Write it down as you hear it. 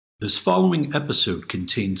This following episode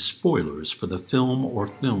contains spoilers for the film or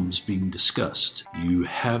films being discussed. You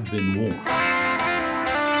have been warned.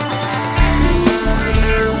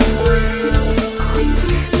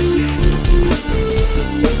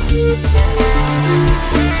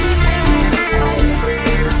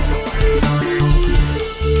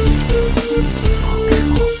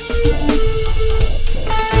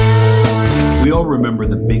 We all remember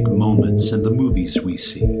the big moments in the movies we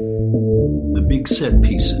see. The big set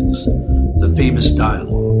pieces, the famous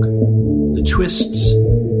dialogue, the twists,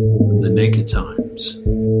 and the naked times.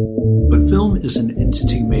 But film is an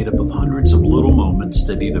entity made up of hundreds of little moments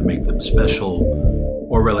that either make them special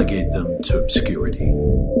or relegate them to obscurity.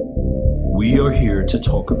 We are here to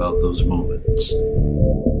talk about those moments.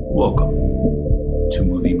 Welcome to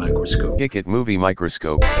Movie Microscope. Kick it, Movie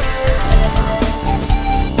Microscope.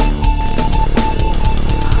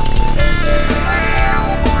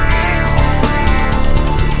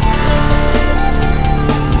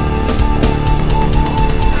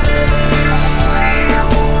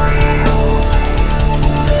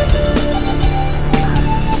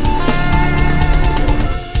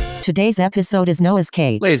 Today's episode is Noah's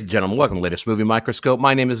Cave. Ladies and gentlemen, welcome to the latest Movie Microscope.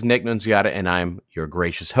 My name is Nick Nunziata, and I'm your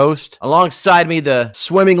gracious host. Alongside me, the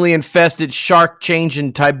swimmingly infested,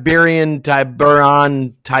 shark-changing Tiberius,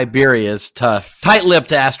 tough,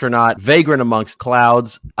 tight-lipped astronaut, vagrant amongst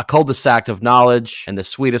clouds, a cul-de-sac of knowledge, and the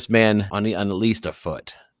sweetest man on at least a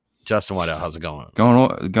foot. Justin Whiteout, how's it going?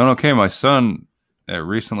 Going okay. My son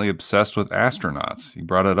recently obsessed with astronauts. He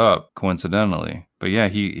brought it up coincidentally, but yeah,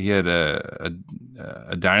 he had a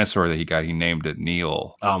dinosaur that he got. He named it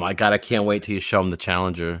Neil. Oh my god, I can't wait till you show him the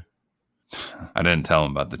Challenger. I didn't tell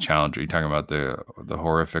him about the Challenger. You talking about the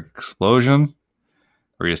horrific explosion,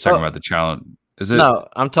 or are you just talking about the challenge? Is it? No,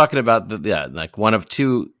 I'm talking about like one of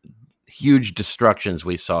two huge destructions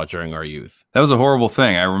we saw during our youth. That was a horrible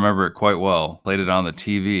thing. I remember it quite well. Played it on the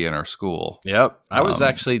TV in our school. Yep. I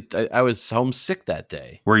was homesick that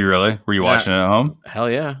day. Were you really? Were you watching it at home?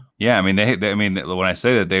 Hell yeah. Yeah. I mean, when I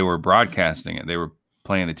say that, they were broadcasting it, they were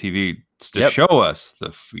playing the TV to show us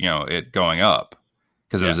it going up,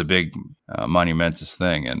 because it was a big monumentous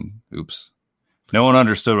thing. And oops, no one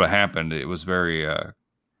understood what happened. It was very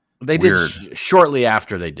they weird. Did shortly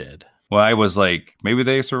after they did. Well, I was like, maybe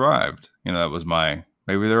they survived. That was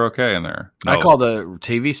maybe they're okay in there. No. I called the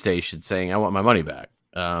TV station saying I want my money back.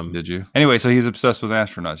 Did you? Anyway, so he's obsessed with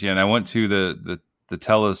astronauts. Yeah, and I went to the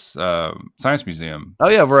Tellus Science Museum. Oh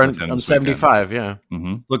yeah, we're on 75. Yeah,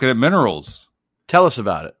 looking at minerals. Tell us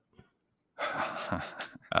about it.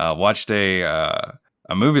 Watched a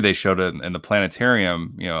movie they showed in the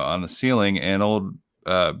planetarium. On the ceiling, and old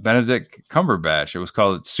Benedict Cumberbatch. It was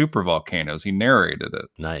called Super Volcanoes. He narrated it.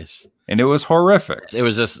 Nice. And it was horrific. It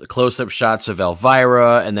was just close-up shots of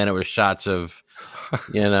Elvira, and then it was shots of,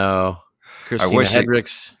 Christina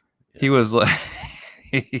Hendricks. He was like,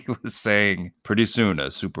 he was saying, pretty soon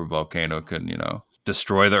a super volcano can,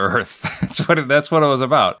 destroy the Earth. That's what it was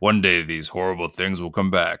about. One day these horrible things will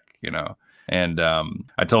come back, And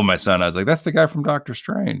I told my son, I was like, that's the guy from Doctor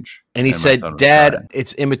Strange. And he said, Dad,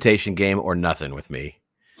 it's imitation game or nothing with me.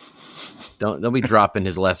 Don't be dropping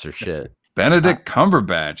his lesser shit. Benedict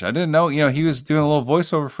Cumberbatch. I didn't know, he was doing a little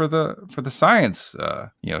voiceover for the science,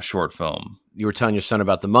 short film. You were telling your son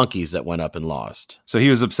about the monkeys that went up and lost. So he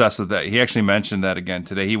was obsessed with that. He actually mentioned that again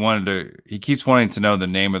today. He keeps wanting to know the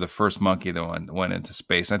name of the first monkey that went into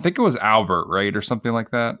space. I think it was Albert, right? Or something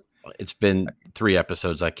like that. It's been 3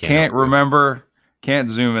 episodes. I can't remember. Can't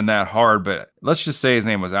zoom in that hard, but let's just say his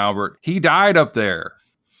name was Albert. He died up there.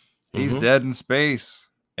 He's dead in space.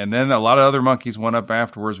 And then a lot of other monkeys went up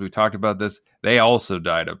afterwards. We talked about this. They also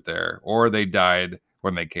died up there, or they died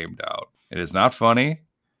when they came down. It is not funny,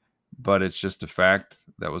 but it's just a fact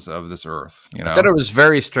that was of this earth. I thought it was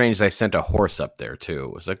very strange they sent a horse up there too.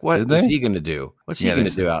 It was like, what is he going to do? What's he going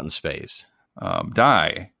to do out in space?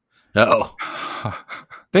 Die. Uh-oh.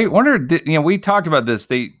 They wondered, we talked about this.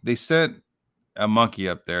 They sent a monkey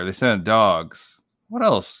up there. They sent dogs. What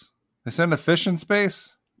else? They sent a fish in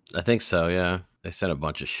space? I think so, yeah. They sent a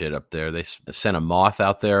bunch of shit up there. They sent a moth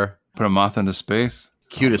out there. Put a moth into space?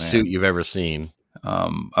 Cutest suit you've ever seen. I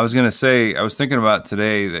was going to say, I was thinking about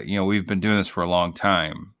today that, we've been doing this for a long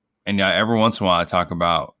time. And every once in a while I talk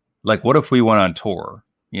about, like, what if we went on tour?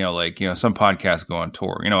 Some podcasts go on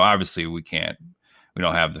tour. Obviously we can't. We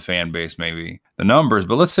don't have the fan base, maybe the numbers,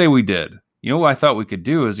 but let's say we did. What I thought we could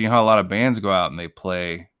do is, how a lot of bands go out and they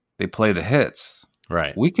play the hits.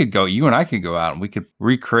 Right. We could go, you and I could go out and we could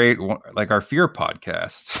recreate like our Fear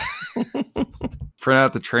podcasts. Print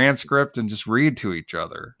out the transcript and just read to each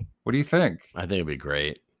other. What do you think? I think it'd be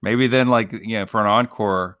great. Maybe then, for an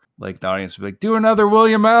encore, like the audience would be like, do another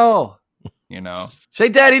William L. You know, Say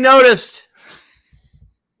Daddy noticed.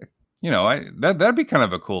 you know, that'd be kind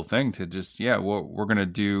of a cool thing to just, we're going to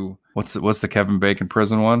do. What's the Kevin Bacon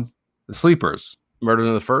prison one? The Sleepers. Murder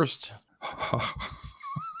in the First.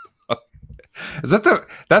 Is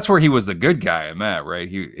that's where he was the good guy in that, right?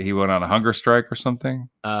 He went on a hunger strike or something.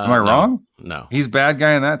 Am I wrong? No. He's bad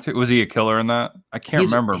guy in that too. Was he a killer in that? I can't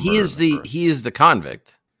remember. He is the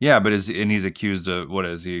convict. Yeah, but he's accused of what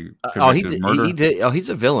is he? He did. He's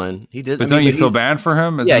a villain. He did. But don't you feel bad for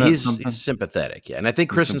him? He's sympathetic. Yeah, and I think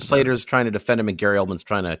Christian Slater is trying to defend him, and Gary Oldman's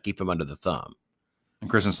trying to keep him under the thumb. And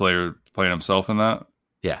Christian Slater playing himself in that.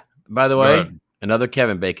 Yeah. By the way, another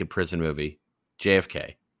Kevin Bacon prison movie,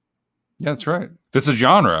 JFK. Yeah, that's right. It's a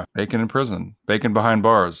genre. Bacon in prison. Bacon behind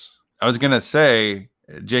bars. I was gonna say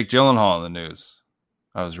Jake Gyllenhaal in the news.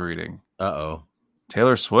 I was reading.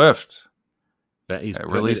 Taylor Swift. He's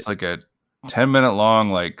released like a 10-minute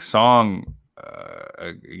long like song,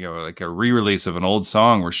 like a re-release of an old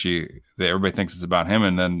song where everybody thinks it's about him,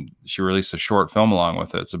 and then she released a short film along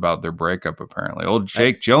with it. It's about their breakup, apparently. Old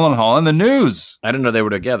Jake Gyllenhaal in the news. I didn't know they were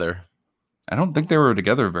together. I don't think they were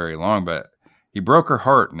together very long, but he broke her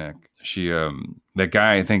heart, Nick. She, that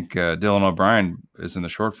guy, I think Dylan O'Brien is in the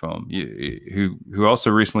short film, who also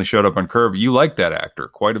recently showed up on Curb. You like that actor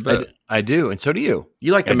quite a bit. I do, and so do you.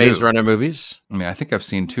 You like the Maze Runner movies? I mean, I think I've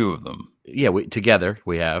seen 2 of them. Yeah, together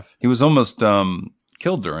we have. He was almost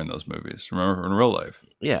killed during those movies. Remember, in real life?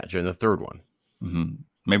 Yeah, during the third one. Mm-hmm.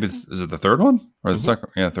 Maybe is it the third one or the second?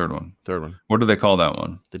 Yeah, third one. Third one. What do they call that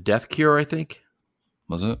one? The Death Cure, I think.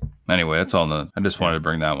 Was it? Anyway, that's all. I just wanted to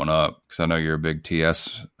bring that one up because I know you're a big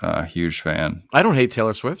TS huge fan. I don't hate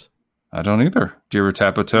Taylor Swift. I don't either. Do you ever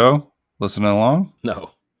tap a toe listening along?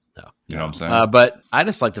 No. You know what I'm saying? But I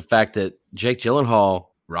just like the fact that Jake Gyllenhaal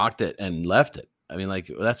rocked it and left it. I mean,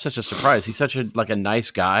 like, that's such a surprise. He's such a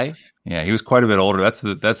nice guy. Yeah, he was quite a bit older. That's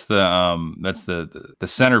the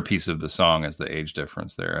centerpiece of the song is the age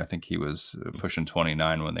difference there. I think he was pushing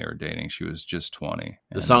 29 when they were dating. She was just 20.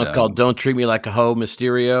 The song is called "Don't Treat Me Like a Hoe,"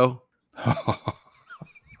 Mysterio.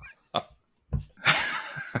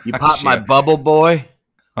 You pop my bubble, boy.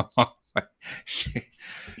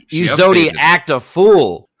 You Zodi act a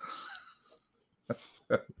fool.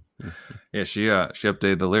 Yeah, she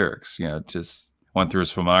updated the lyrics. Just went through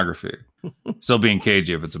his filmography. Still being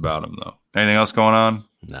cagey if it's about him, though. Anything else going on?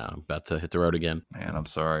 No, I'm about to hit the road again. Man, I'm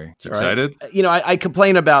sorry. Excited? Right. I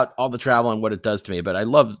complain about all the travel and what it does to me, but I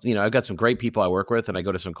love, I've got some great people I work with, and I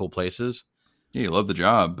go to some cool places. Yeah, you love the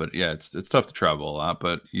job, but yeah, it's tough to travel a lot,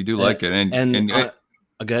 but you do like it.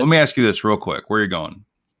 Let me ask you this real quick. Where are you going?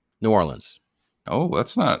 New Orleans. Oh,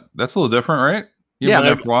 that's a little different, right? You've been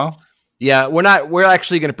there for a while? Yeah, we're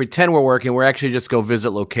actually going to pretend we're working. We're actually just go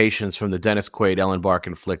visit locations from the Dennis Quaid, Ellen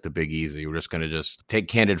Barkin flick, The Big Easy. We're just going to take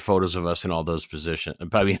candid photos of us in all those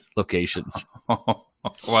locations.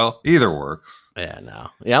 Well, either works. Yeah, no.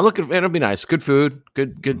 Yeah, I'm looking. It'll be nice. Good food.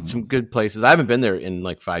 Good. Some good places. I haven't been there in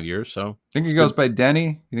like 5 years. So think he goes by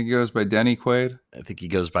Denny. You think he goes by Denny Quaid? I think he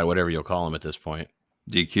goes by whatever you'll call him at this point.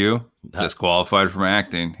 DQ, disqualified from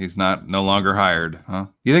acting. He's no longer hired. Huh?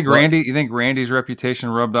 You think Randy's reputation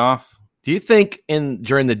rubbed off? Do you think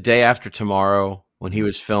during the Day After Tomorrow when he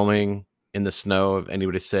was filming in the snow, if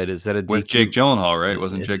anybody said, "Is that a with Jake Gyllenhaal?" Right?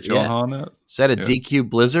 Wasn't Jake Gyllenhaal in it? Is that a DQ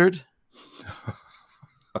blizzard?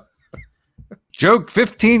 Joke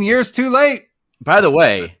 15 years too late. By the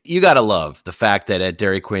way, you got to love the fact that at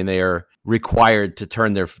Dairy Queen they are required to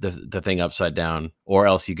turn the thing upside down, or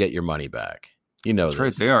else you get your money back. That's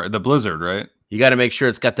right. They are the blizzard, right? You got to make sure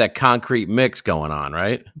it's got that concrete mix going on,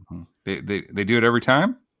 right? Mm-hmm. They do it every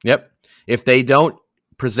time. Yep. If they don't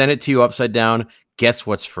present it to you upside down, guess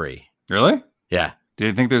what's free? Really? Yeah. Do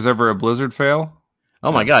you think there's ever a blizzard fail?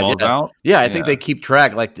 Oh my God! Yeah. I think they keep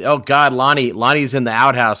track. Like, oh God, Lonnie's in the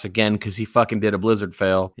outhouse again because he fucking did a blizzard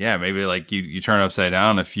fail. Yeah, maybe like you turn it upside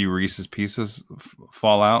down, a few Reese's Pieces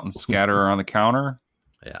fall out and scatter around the counter.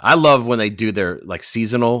 Yeah, I love when they do their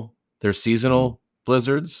seasonal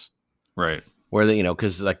blizzards, right? Where they,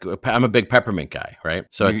 because like I'm a big peppermint guy, right?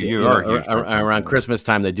 So around Christmas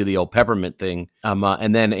time they do the old peppermint thing,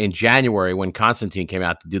 and then in January when Constantine came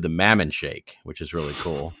out to do the Mammon Shake, which is really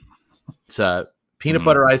cool. It's peanut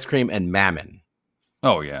butter ice cream and Mammon.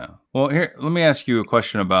 Oh yeah. Well, here let me ask you a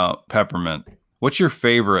question about peppermint. What's your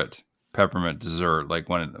favorite peppermint dessert? Like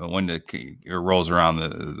when it rolls around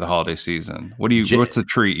the holiday season, what's the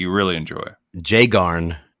treat you really enjoy?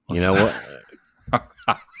 J-Garn. You know what?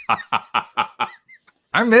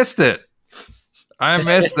 I missed it. I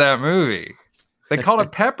missed that movie. They called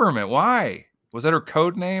it Peppermint. Why? Was that her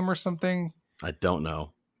code name or something? I don't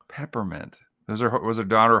know. Peppermint. Was her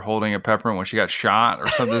daughter holding a peppermint when she got shot or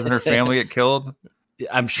something? Doesn't her family get killed?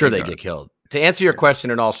 I'm sure they get killed. To answer your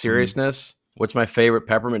question in all seriousness, what's my favorite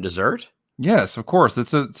peppermint dessert? Yes, of course.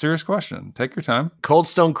 It's a serious question. Take your time. Cold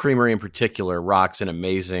Stone Creamery in particular rocks an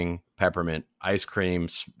amazing peppermint ice cream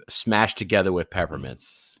smashed together with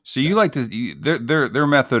peppermints. So you like to their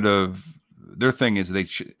method of their thing is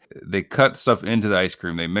they cut stuff into the ice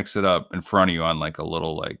cream, they mix it up in front of you on like a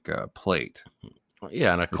little plate.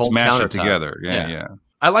 Yeah, and a cold smash countertop. it together. Yeah.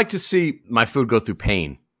 I like to see my food go through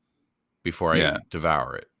pain before I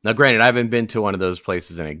devour it. Now, granted, I haven't been to one of those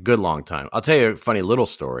places in a good long time. I'll tell you a funny little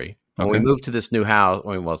story. When we moved to this new house,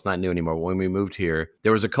 well, it's not new anymore. When we moved here,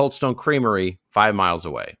 there was a Cold Stone Creamery 5 miles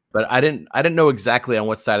away, but I didn't know exactly on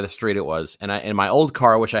what side of the street it was. And in my old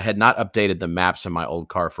car, which I had not updated the maps in my old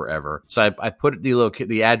car forever, so I put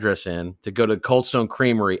the address in to go to Cold Stone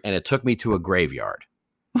Creamery, and it took me to a graveyard.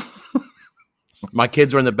 My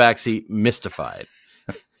kids were in the backseat, mystified.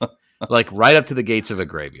 Like right up to the gates of a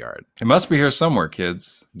graveyard. It must be here somewhere,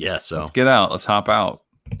 kids. Yeah, so let's get out. Let's hop out.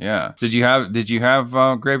 Yeah. Did you have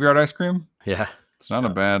graveyard ice cream? Yeah. It's not a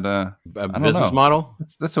bad business model.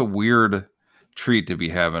 That's a weird treat to be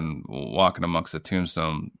having walking amongst the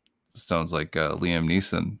tombstones like Liam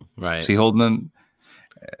Neeson. Right. Is he holding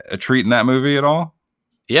a treat in that movie at all?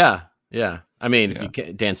 Yeah. I mean, if you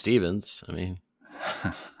can, Dan Stevens. I mean.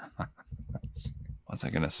 What's I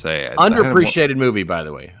gonna say? Underappreciated movie, by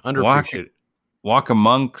the way. Underappreciated. Walk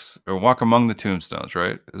Among the Tombstones,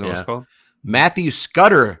 right? Is that what it's called? Matthew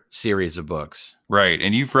Scudder series of books. Right,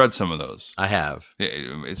 and you've read some of those. I have.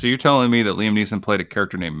 So you're telling me that Liam Neeson played a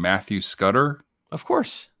character named Matthew Scudder? Of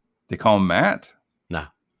course. They call him Matt? No.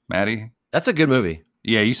 Matty? That's a good movie.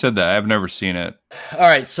 Yeah, you said that. I've never seen it. All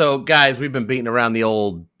right, so guys, we've been beating around the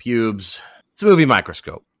old pubes. It's a movie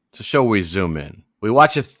Microscope. It's a show we zoom in. We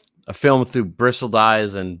watch a film through bristled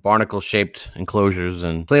eyes and barnacle-shaped enclosures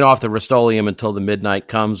and clean off the Rust-Oleum until the midnight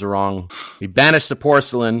comes along. We banish the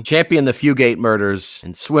porcelain, champion the Fugate murders,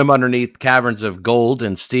 and swim underneath caverns of gold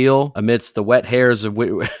and steel amidst the wet hairs of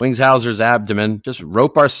Wingshauser's abdomen. Just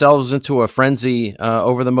rope ourselves into a frenzy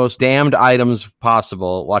over the most damned items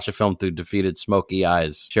possible. Watch a film through defeated, smoky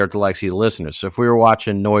eyes. Share it to Lexi, the listeners. So if we were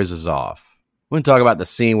watching Noises Off, we're going to talk about the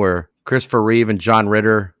scene where Christopher Reeve and John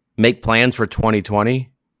Ritter make plans for 2020.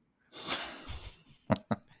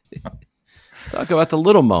 Talk about the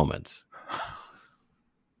little moments.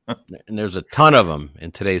 And there's a ton of them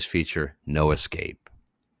in today's feature, No Escape.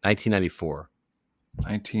 1994.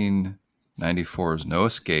 1994's No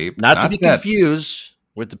Escape. Not to be confused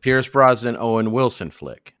with the Pierce Brosnan Owen Wilson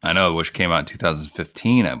flick. I know, which came out in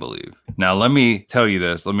 2015, I believe. Now, let me tell you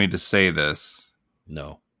this. Let me just say this.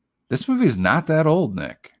 No. This movie is not that old,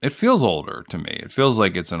 Nick. It feels older to me. It feels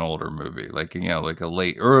like it's an older movie, like like a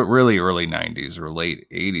late or really early 90s or late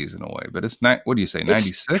 80s in a way. But it's not. What do you say?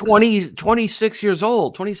 96? 26 years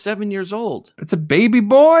old, 27 years old. It's a baby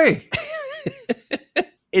boy.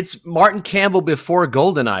 It's Martin Campbell before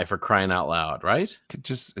GoldenEye, for crying out loud, right?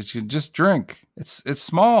 It should just drink. It's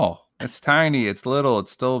small. It's tiny. It's little.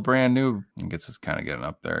 It's still brand new. I guess it's kind of getting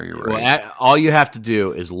up there. You're right. Well, all you have to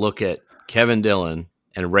do is look at Kevin Dillon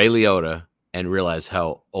and Ray Liotta and realize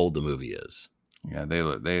how old the movie is. Yeah, they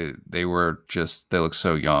look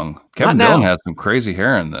so young. Kevin Dillon has some crazy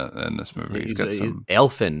hair in this movie. He's got some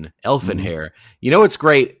elfin hair. You know what's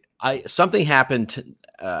great? Something happened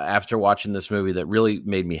after watching this movie that really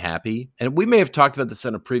made me happy. And we may have talked about this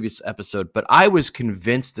in a previous episode, but I was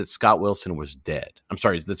convinced that Scott Wilson was dead. I'm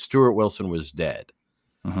sorry, that Stuart Wilson was dead.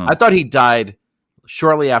 Mm-hmm. I thought he died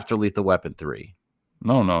shortly after Lethal Weapon 3.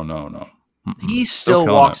 No. He still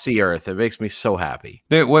walks the earth. It makes me so happy.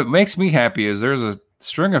 What makes me happy is there's a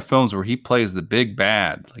string of films where he plays the big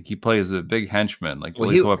bad, like he plays the big henchman, like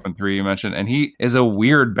Lethal Weapon 3 you mentioned, and he is a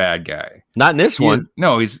weird bad guy. Not in this one.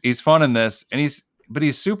 No, he's fun in this, and he's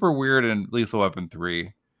super weird in Lethal Weapon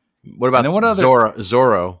 3. What about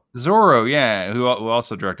Zorro? Zorro, yeah, who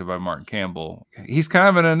also directed by Martin Campbell. He's kind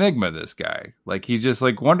of an enigma, this guy. Like he just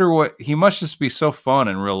he must just be so fun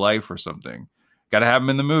in real life or something. Got to have him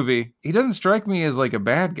in the movie. He doesn't strike me as like a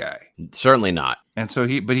bad guy. Certainly not. And so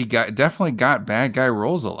he definitely got bad guy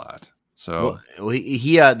roles a lot. So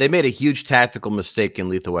they made a huge tactical mistake in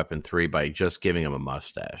Lethal Weapon 3 by just giving him a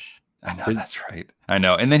mustache. I know, that's right. I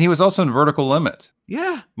know. And then he was also in Vertical Limit.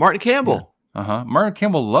 Yeah, Martin Campbell. Yeah. Martin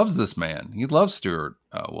Campbell loves this man. He loves Stuart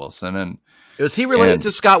Wilson. And was he related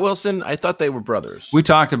to Scott Wilson? I thought they were brothers. We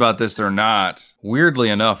talked about this. They're not. Weirdly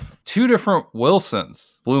enough, two different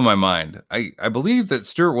Wilsons blew my mind. I believe that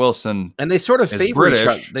Stuart Wilson and they sort of favor each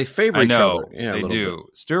other. They favor each other. Yeah, they do.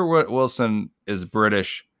 Bit. Stuart Wilson is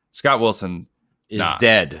British. Scott Wilson is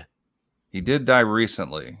dead. He did die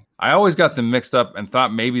recently. I always got them mixed up and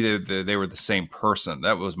thought maybe they were the same person.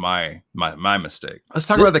 That was my mistake. Let's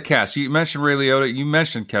talk about the cast. You mentioned Ray Liotta. You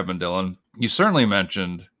mentioned Kevin Dillon. You certainly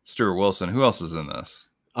mentioned Stuart Wilson. Who else is in this?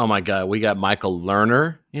 Oh my God, we got Michael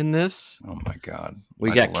Lerner in this. Oh my God,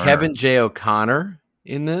 we got Kevin J. O'Connor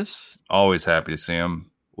in this. Always happy to see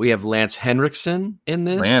him. We have Lance Henriksen in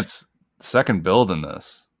this. Lance, second build in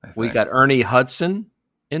this. We got Ernie Hudson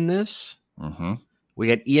in this. Mm-hmm. We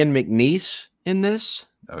got Ian McNeice in this.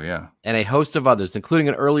 Oh yeah, and a host of others, including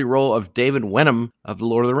an early role of David Wenham of The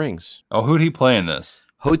Lord of the Rings. Oh, who'd he play in this?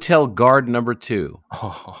 Hotel Guard number 2.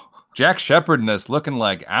 Oh. Jack Shephard in this, looking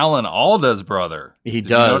like Alan Alda's brother. Did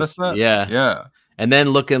does. You notice that? Yeah. And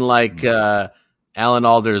then looking like Alan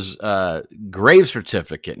Alda's grave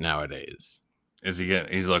certificate nowadays.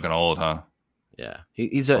 He's looking old, huh? Yeah.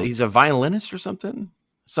 He's a violinist or something.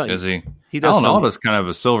 Is he? He does. Alan Alda's kind of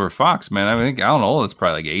a silver fox, man. I think Alan Alda's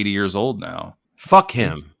probably like 80 years old now. Fuck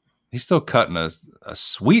him. He's still cutting a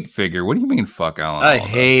sweet figure. What do you mean, fuck Alan Alda? I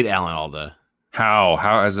hate Alan Alda.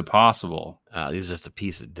 How is it possible? He's just a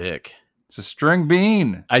piece of dick. It's a string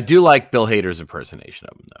bean. I do like Bill Hader's impersonation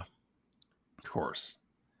of him, though. Of course.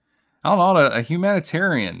 Alan Alda, a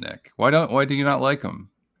humanitarian, Nick. Why do you not like him?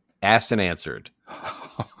 Asked and answered.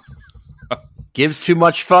 Gives too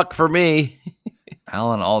much fuck for me.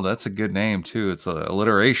 Alan Alda, that's a good name, too. It's an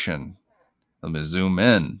alliteration. Let me zoom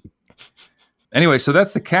in. Anyway, so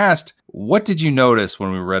that's the cast. What did you notice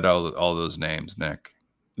when we read all those names, Nick?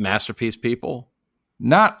 Masterpiece people?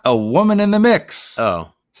 Not a woman in the mix.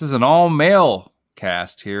 Oh. This is an all-male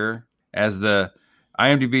cast here. As the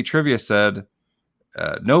IMDb trivia said,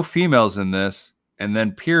 no females in this. And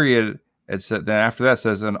then period, it said, then after that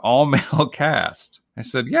says an all-male cast. I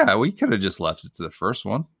said, yeah, we could have just left it to the first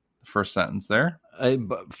one. The first sentence there.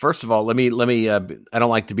 First of all, let me. I don't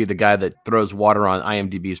like to be the guy that throws water on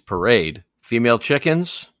IMDb's parade. Female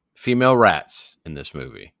chickens, female rats in this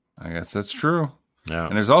movie. I guess that's true. Yeah.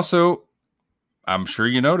 And there's also, I'm sure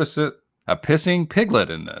you notice it, a pissing piglet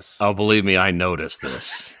in this. Oh, believe me, I noticed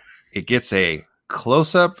this. It gets a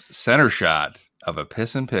close-up center shot of a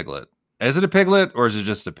pissing piglet. Is it a piglet or is it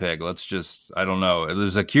just a pig? I don't know. It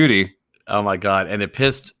was a cutie. Oh my God. And it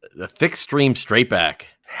pissed a thick stream straight back.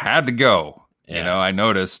 Had to go. Yeah. I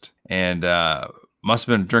noticed. And must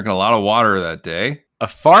have been drinking a lot of water that day. A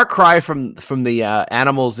far cry from the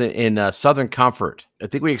animals in Southern Comfort. I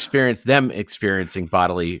think we experienced them experiencing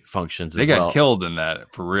bodily functions. They got killed in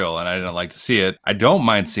that for real, and I didn't like to see it. I don't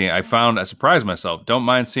mind seeing. I surprised myself. Don't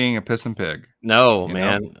mind seeing a pissing pig. No,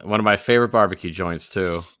 man. One of my favorite barbecue joints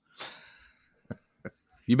too.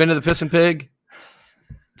 You been to the Piss and Pig?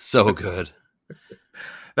 So good.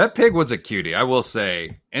 That pig was a cutie, I will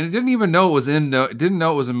say, and it didn't even know it was didn't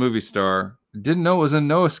know it was a movie star. Didn't know it was in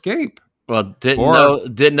No Escape. Well,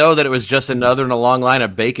 didn't know that it was just another in a long line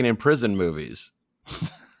of bacon in prison movies.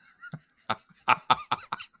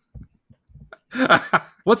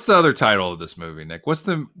 What's the other title of this movie, Nick?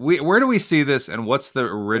 Where do we see this, and what's the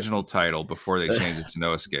original title before they changed it to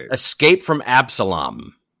No Escape? Escape from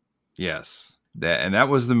Absalom. Yes. That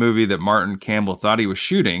was the movie that Martin Campbell thought he was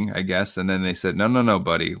shooting, I guess. And then they said, no,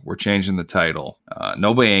 buddy, we're changing the title.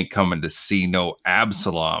 Nobody ain't coming to see no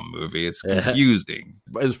Absalom movie. It's confusing.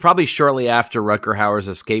 It was probably shortly after Rutger Hauer's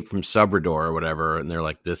Escape from Subrador or whatever. And they're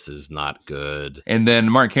like, this is not good. And then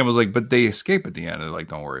Martin Campbell's like, but they escape at the end. They're like,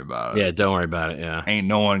 don't worry about it. Yeah, don't worry about it. Yeah. Ain't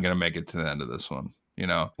no one going to make it to the end of this one.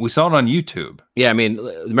 We saw it on YouTube. Yeah, I mean,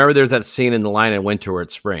 remember there's that scene in The Lion in Winter where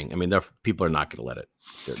it's spring. I mean, people are not going to let it.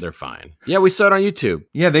 They're fine. Yeah, we saw it on YouTube.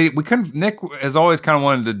 Yeah, we couldn't. Nick has always kind of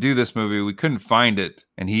wanted to do this movie. We couldn't find it,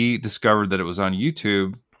 and he discovered that it was on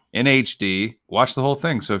YouTube in HD. Watch the whole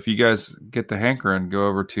thing. So if you guys get the hankering, go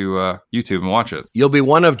over to YouTube and watch it. You'll be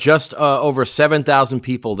one of just over 7,000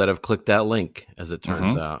 people that have clicked that link, as it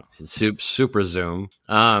turns out. It's super Zoom.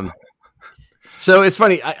 So it's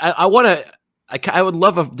funny. I want to. I would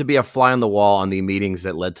love to be a fly on the wall on the meetings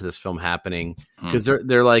that led to this film happening, because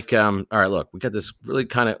they're like, all right, look, we got this really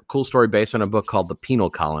kind of cool story based on a book called The Penal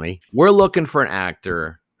Colony. We're looking for an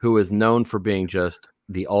actor who is known for being just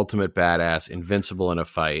the ultimate badass, invincible in a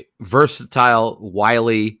fight, versatile,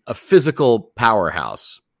 wily, a physical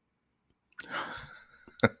powerhouse.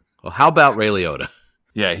 Well, how about Ray Liotta?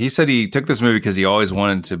 Yeah, he said he took this movie because he always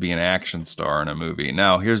wanted to be an action star in a movie.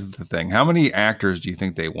 Now, here's the thing. How many actors do you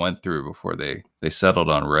think they went through before they settled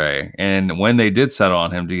on Ray? And when they did settle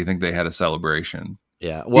on him, do you think they had a celebration?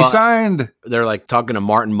 Yeah. Well, he signed. They're like talking to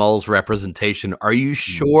Martin Mull's representation. Are you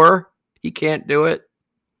sure he can't do it?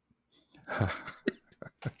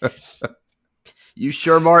 You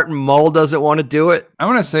sure Martin Mull doesn't want to do it? I'm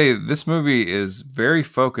going to say this movie is very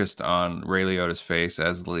focused on Ray Liotta's face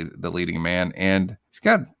as the leading man, and he's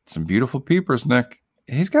got some beautiful peepers, Nick.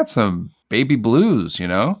 He's got some baby blues, you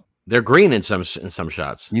know? They're green in some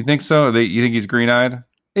shots. You think so? You think he's green-eyed?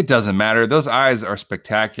 It doesn't matter. Those eyes are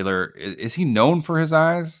spectacular. Is he known for his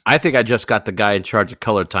eyes? I think I just got the guy in charge of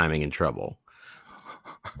color timing in trouble.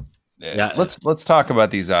 Yeah. Let's talk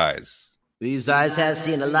about these eyes. These eyes have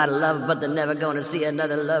seen a lot of love, but they're never going to see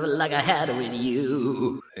another love like I had with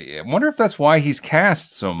you. I wonder if that's why he's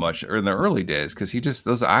cast so much in the early days, because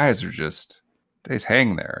those eyes are just, they just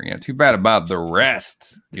hang there. You know, too bad about the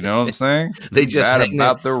rest. You know what I'm saying? They just bad hang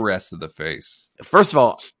about there. The rest of the face. First of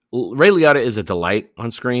all, Ray Liotta is a delight on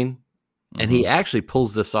screen, and he actually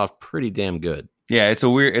pulls this off pretty damn good. Yeah, it's a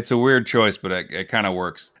weird choice, but it kind of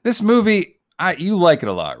works. This movie, you like it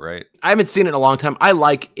a lot, right? I haven't seen it in a long time. I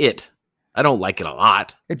like it. I don't like it a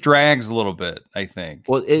lot. It drags a little bit, I think.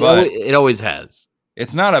 Well, it always has.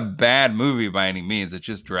 It's not a bad movie by any means. It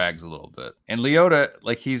just drags a little bit. And Liotta,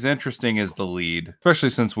 like, he's interesting as the lead,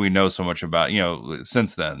 especially since we know so much about,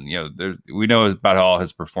 since then, we know about all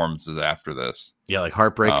his performances after this. Yeah, like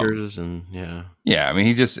Heartbreakers and yeah. Yeah, I mean,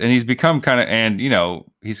 he's become kind of,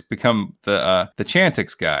 he's become the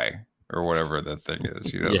Chantix guy or whatever that thing is,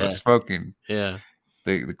 the smoking. Yeah.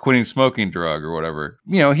 The quitting smoking drug or whatever.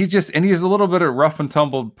 He's a little bit of rough and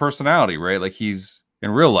tumbled personality, right? Like he's in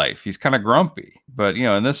real life, he's kind of grumpy. But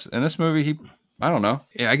in this movie, I don't know.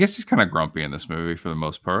 Yeah, I guess he's kind of grumpy in this movie for the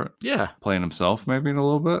most part. Yeah, playing himself maybe in a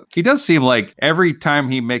little bit. He does seem like every time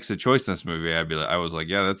he makes a choice in this movie, I was like,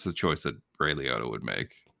 yeah, that's the choice that Ray Liotta would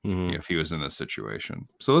make. If he was in this situation.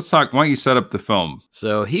 So let's talk. Why don't you set up the film?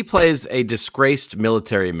 So he plays a disgraced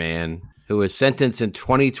military man who was sentenced in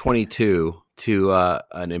 2022 to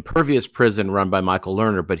an impervious prison run by Michael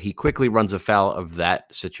Lerner, but he quickly runs afoul of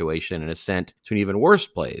that situation and is sent to an even worse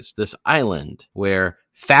place, this island where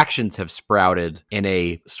factions have sprouted in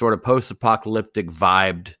a sort of post-apocalyptic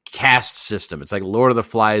vibed caste system. It's like Lord of the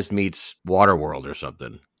Flies meets Waterworld or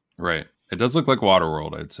something. Right. It does look like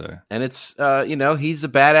Waterworld, I'd say. And it's, he's a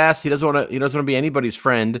badass. He doesn't want to be anybody's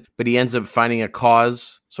friend, but he ends up finding a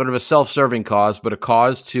cause, sort of a self-serving cause, but a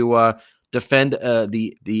cause to defend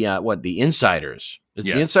the insiders. It's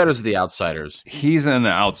the insiders or the outsiders. He's in the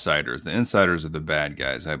outsiders. The insiders are the bad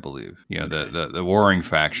guys, I believe. The warring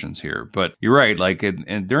factions here. But you're right. Like,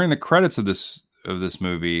 and during the credits of this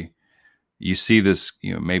movie, you see this,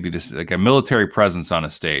 maybe this like a military presence on a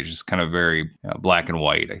stage. It's kind of very black and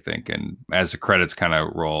white, I think. And as the credits kind of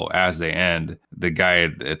roll, as they end, the guy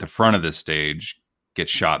at the front of the stage gets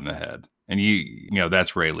shot in the head. And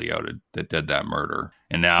that's Ray Liotta that did that murder.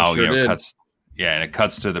 And now, it cuts. Yeah, and it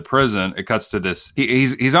cuts to the prison. It cuts to this.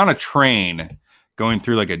 He's on a train going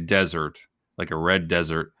through like a desert, like a red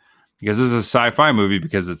desert, because this is a sci-fi movie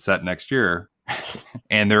because it's set next year.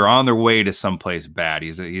 And they're on their way to someplace bad.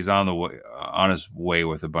 He's on his way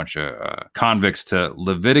with a bunch of convicts to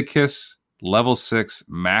Leviticus Level 6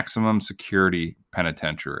 Maximum Security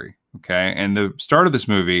Penitentiary. Okay, and the start of this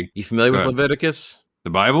movie. You familiar with Leviticus? The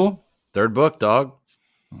Bible? Third book, dog.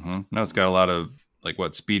 Mm-hmm. No, it's got a lot of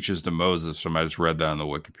speeches to Moses from. I just read that on the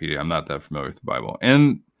Wikipedia. I'm not that familiar with the Bible.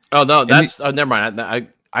 And never mind.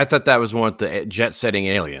 I thought that was one with the jet setting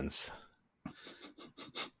aliens.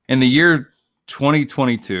 In the year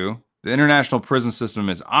 2022, the international prison system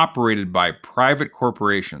is operated by private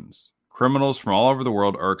corporations. Criminals from all over the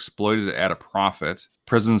world are exploited at a profit.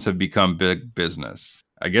 Prisons have become big business.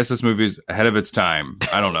 I guess this movie's ahead of its time.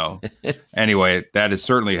 I don't know. Anyway, that has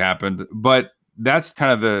certainly happened. But that's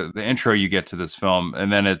kind of the intro you get to this film.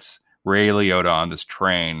 And then it's Ray Liotta on this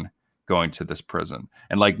train going to this prison.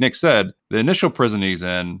 And like Nick said, the initial prison he's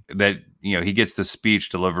in, that he gets this speech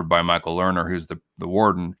delivered by Michael Lerner, who's the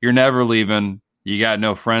warden. You're never leaving. You got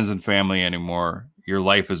no friends and family anymore. Your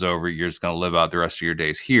life is over. You're just going to live out the rest of your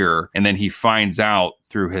days here. And then he finds out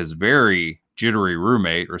through his very jittery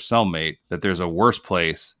roommate or cellmate that there's a worse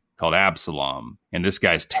place called Absalom. And this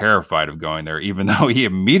guy's terrified of going there, even though he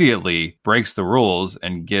immediately breaks the rules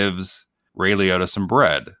and gives Ray Liotta some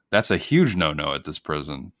bread. That's a huge no-no at this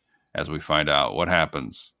prison, as we find out what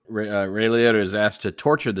happens. Ray Liotta is asked to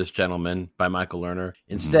torture this gentleman by Michael Lerner.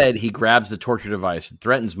 Instead, he grabs the torture device and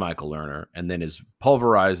threatens Michael Lerner, and then is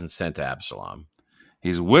pulverized and sent to Absalom.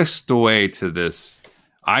 He's whisked away to this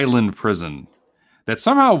island prison that's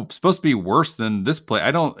somehow supposed to be worse than this place.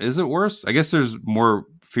 Is it worse? I guess there's more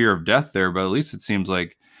fear of death there, but at least it seems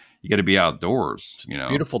like you got to be outdoors.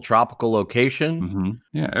 Beautiful tropical location. Mm-hmm.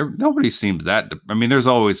 Yeah, nobody seems that. I mean, there's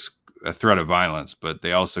always a threat of violence, but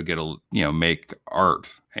they also get to make art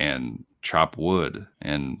and chop wood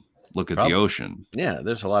and look at the ocean. Yeah,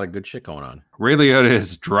 there's a lot of good shit going on. Ray Liotta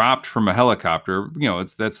is dropped from a helicopter.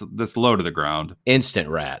 That's low to the ground. Instant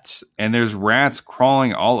rats. And there's rats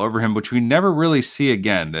crawling all over him, which we never really see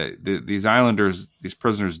again. These islanders, these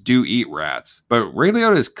prisoners do eat rats. But Ray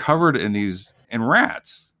Liotta is covered in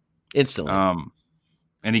rats. Instantly.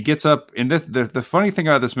 And he gets up. And the funny thing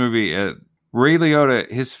about this movie, Ray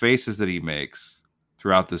Liotta, his faces that he makes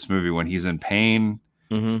throughout this movie when he's in pain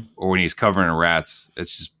or when he's covered in rats,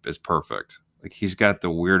 it's perfect. Like he's got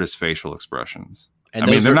the weirdest facial expressions. And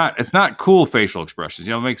it's not cool facial expressions.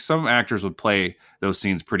 Like some actors would play those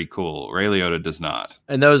scenes pretty cool. Ray Liotta does not.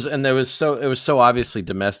 And it was so obviously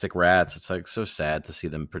domestic rats. It's like so sad to see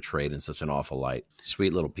them portrayed in such an awful light.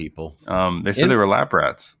 Sweet little people. They said they were lap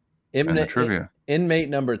rats. In the trivia. Inmate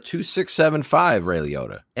number 2675, Ray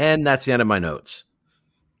Liotta. And that's the end of my notes.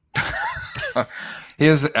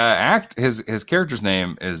 His character's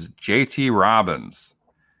name is J.T. Robbins,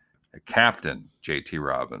 Captain J.T.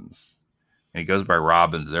 Robbins, and he goes by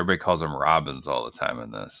Robbins. Everybody calls him Robbins all the time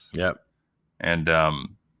in this. Yep. And it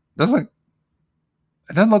doesn't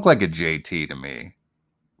look like a J.T. to me,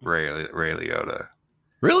 Ray Liotta.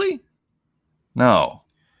 Really? No.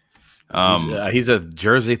 He's a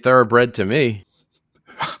Jersey thoroughbred to me.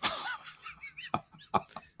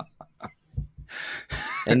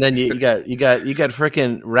 And then you got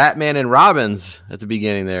freaking Ratman and Robbins at the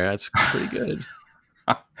beginning there. That's pretty good.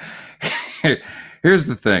 Here's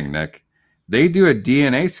the thing, Nick. They do a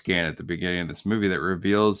DNA scan at the beginning of this movie that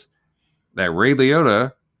reveals that Ray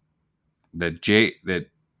Liotta, that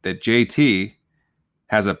JT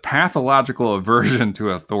has a pathological aversion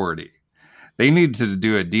to authority. They need to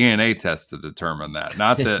do a DNA test to determine that.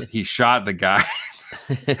 Not that he shot the guy,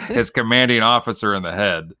 his commanding officer, in the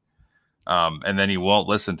head. And then he won't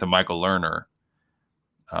listen to Michael Lerner,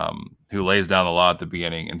 who lays down the law at the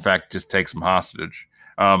beginning. In fact, just takes him hostage.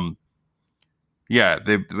 Is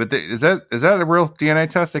that a real DNA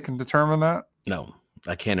test? They can determine that? No,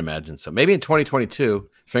 I can't imagine so. Maybe in 2022.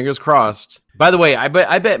 Fingers crossed. By the way, I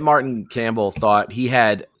bet Martin Campbell thought he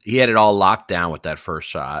had it all locked down with that first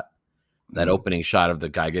shot. That opening shot of the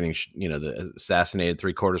guy getting, the assassinated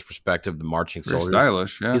 3/4 perspective, the marching soldiers. Very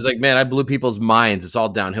stylish, yeah. He's like, man, I blew people's minds. It's all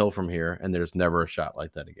downhill from here, and there's never a shot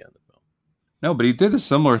like that again in the film. No, but he did a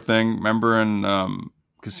similar thing. Remember in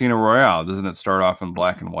Casino Royale? Doesn't it start off in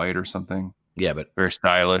black and white or something? Yeah, but very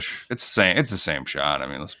stylish. It's the same. It's the same shot. I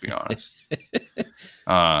mean, let's be honest.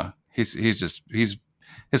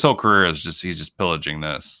 His whole career is he's just pillaging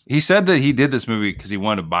this. He said that he did this movie because he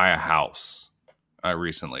wanted to buy a house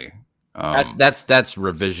recently. That's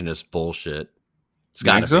revisionist bullshit. It's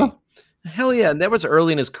gotta be. So? Hell yeah. And that was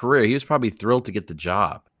early in his career. He was probably thrilled to get the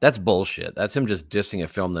job. That's bullshit. That's him just dissing a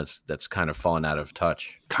film that's kind of fallen out of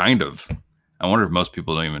touch. Kind of. I wonder if most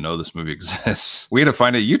people don't even know this movie exists. We had to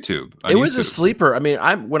find it YouTube. It was a sleeper. I mean,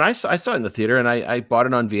 when I saw it in the theater and I bought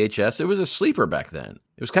it on VHS, it was a sleeper back then.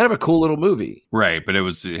 It was kind of a cool little movie. Right, but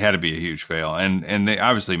it had to be a huge fail. And they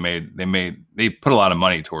obviously they put a lot of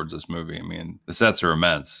money towards this movie. I mean, the sets are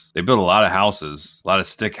immense. They built a lot of houses, a lot of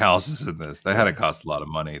stick houses in this. That had to cost a lot of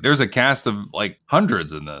money. There's a cast of like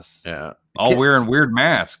hundreds in this. Yeah. All wearing weird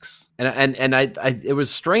masks. And it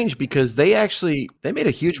was strange because they made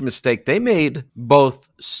a huge mistake. They made both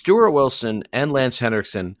Stuart Wilson and Lance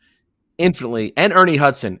Henriksen and Ernie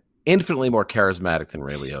Hudson infinitely more charismatic than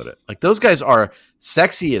Ray Liotta. Like those guys are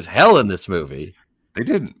sexy as hell in this movie. They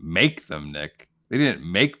didn't make them, Nick. They didn't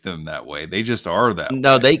make them that way. They just are that way.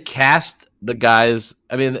 No, they cast the guys.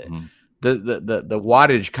 I mean, the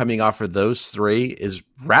wattage coming off of those three is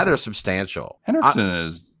rather substantial. Henriksen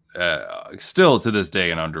is still to this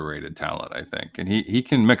day an underrated talent, I think, and he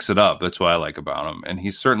can mix it up. That's what I like about him. And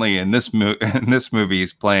he's certainly in this movie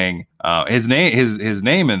he's playing his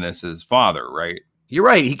name in this is Father, right? You're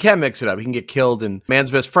right. He can mix it up. He can get killed in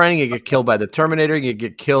Man's Best Friend. He can get killed by the Terminator. He can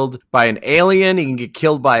get killed by an alien. He can get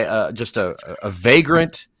killed by just a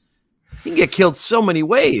vagrant. He can get killed so many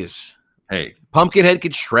ways. Hey, Pumpkinhead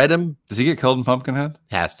could shred him. Does he get killed in Pumpkinhead?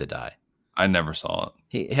 Has to die. I never saw it.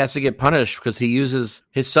 He has to get punished because he uses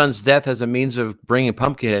his son's death as a means of bringing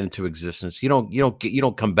Pumpkinhead into existence. You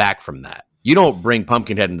don't come back from that. You don't bring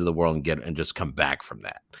Pumpkinhead into the world and just come back from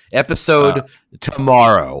that. Episode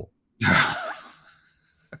tomorrow.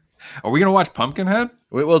 Are we gonna watch Pumpkinhead?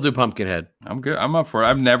 We'll do Pumpkinhead. I'm good. I'm up for it.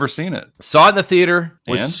 I've never seen it. Saw it in the theater.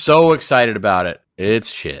 Was so excited about it. It's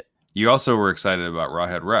shit. You also were excited about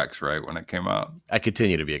Rawhead Rex, right? When it came out. I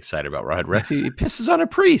continue to be excited about Rawhead Rex. He pisses on a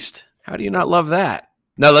priest. How do you not love that?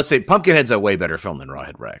 No, let's say Pumpkinhead's a way better film than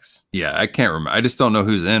Rawhead Rex. Yeah, I can't remember. I just don't know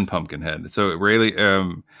who's in Pumpkinhead. So really,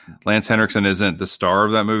 Lance Henriksen isn't the star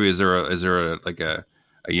of that movie. Is there a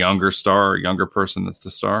a younger person that's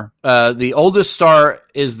the star? The oldest star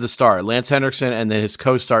is the star, Lance Henriksen, and then his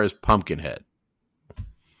co-star is Pumpkinhead.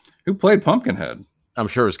 Who played Pumpkinhead? I'm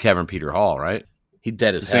sure it was Kevin Peter Hall, right? He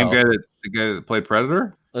dead as hell. The guy that played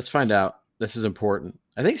Predator? Let's find out. This is important.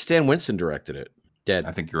 I think Stan Winston directed it. Dead.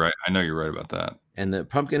 I think you're right. I know you're right about that. And the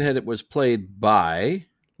Pumpkinhead was played by,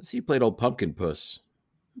 let's see, he played old Pumpkin Puss.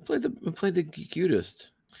 Who played the cutest?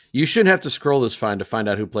 You shouldn't have to scroll this to find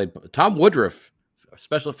out who played Tom Woodruff,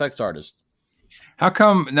 special effects artist. How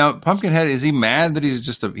come now Pumpkinhead, is he mad that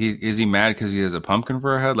is he mad because he has a pumpkin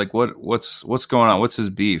for a head? Like what's going on? What's his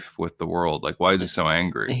beef with the world? Like why is he so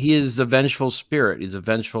angry? He is a vengeful spirit. He's a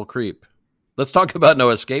vengeful creep. Let's talk about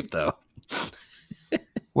No Escape though.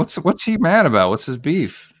 What's he mad about? What's his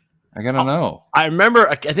beef? I gotta know. I remember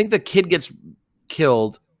I think the kid gets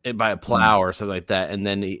killed by a plow or something like that, and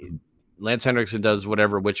then Lance Henriksen does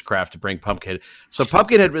whatever witchcraft to bring Pumpkinhead. So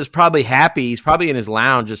Pumpkinhead was probably happy. He's probably in his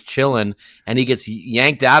lounge just chilling, and he gets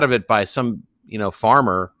yanked out of it by some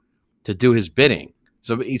farmer to do his bidding.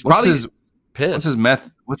 So he's probably pissed.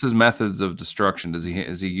 What's his methods of destruction? Does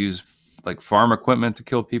he use like farm equipment to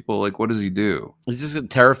kill people? Like what does he do? He's just got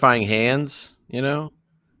terrifying hands,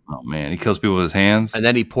 Oh man, he kills people with his hands, and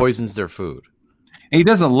then he poisons their food. And he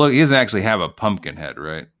doesn't actually have a pumpkin head,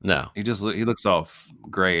 right? No. He looks all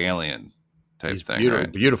gray alien type thing, beautiful,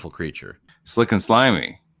 right? Beautiful creature. Slick and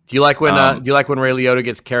slimy. Do you like when Ray Liotta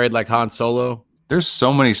gets carried like Han Solo? There's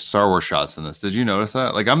so many Star Wars shots in this. Did you notice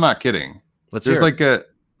that? Like I'm not kidding. There's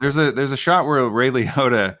a shot where Ray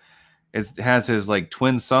Liotta has his like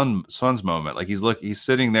twin sons moment. Like he's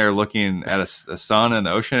sitting there looking at a sun in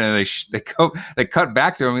the ocean, and they cut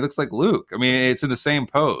back to him. He looks like Luke. I mean, it's in the same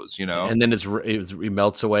pose, And then he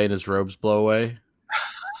melts away and his robes blow away.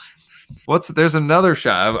 There's another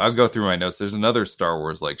shot. I'll go through my notes. There's another Star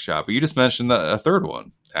Wars like shot, but you just mentioned a third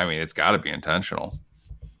one. I mean, it's got to be intentional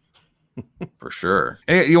for sure.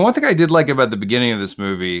 And one thing I did like about the beginning of this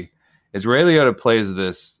movie is Ray Liotta plays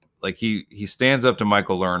this. Like he stands up to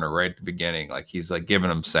Michael Lerner right at the beginning, like he's like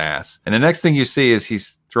giving him sass. And the next thing you see is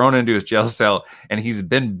he's thrown into his jail cell and he's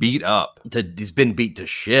been beat up. He's been beat to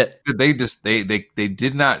shit. They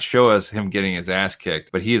did not show us him getting his ass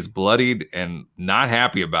kicked, but he is bloodied and not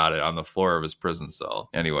happy about it on the floor of his prison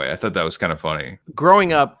cell. Anyway, I thought that was kind of funny.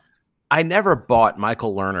 Growing up, I never bought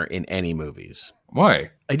Michael Lerner in any movies.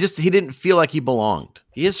 Why? He didn't feel like he belonged.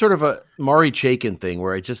 He is sort of a Maury Chaykin thing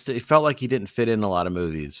where it felt like he didn't fit in a lot of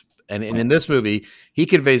movies. And in this movie, he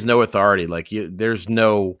conveys no authority. Like there's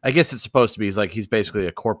no. I guess it's supposed to be. He's basically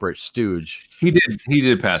a corporate stooge. He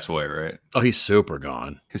did pass away, right? Oh, he's super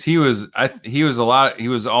gone. Because he was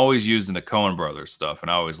always used in the Coen Brothers stuff, and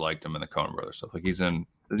I always liked him in the Coen Brothers stuff. Like is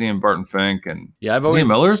he in Barton Fink and is he in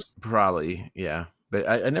Miller's? Probably, yeah. But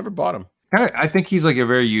I never bought him. I think he's like a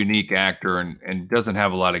very unique actor and doesn't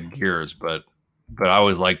have a lot of gears, but I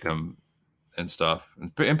always liked him. And stuff.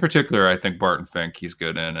 In particular, I think Barton Fink he's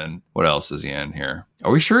good in. And what else is he in here?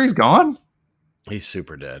 Are we sure he's gone? He's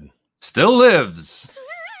super dead. Still lives.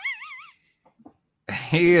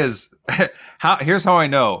 He is. Here's how I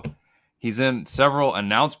know. He's in several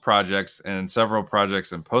announced projects and several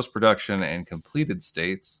projects in post-production and completed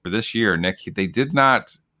states for this year. Nick,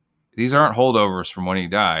 these aren't holdovers from when he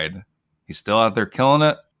died. He's still out there killing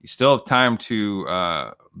it. You still have time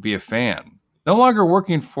to be a fan. No longer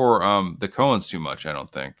working for the Coens too much, I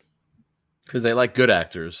don't think. Because they like good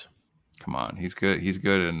actors. Come on, he's good. He's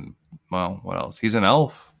good in, well, what else? He's an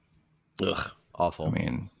Elf. Ugh, awful. I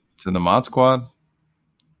mean, it's in the Mod Squad.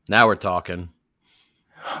 Now we're talking.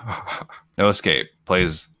 No Escape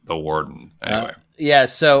plays the warden. Anyway. Yeah,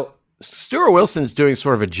 so Stuart Wilson's doing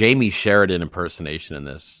sort of a Jamie Sheridan impersonation in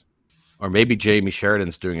this. Or maybe Jamie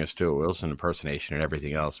Sheridan's doing a Stuart Wilson impersonation and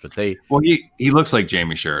everything else, but he looks like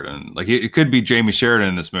Jamie Sheridan. Like it could be Jamie Sheridan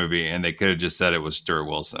in this movie, and they could have just said it was Stuart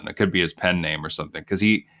Wilson. It could be his pen name or something, because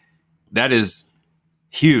that is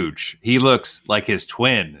huge. He looks like his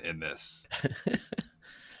twin in this.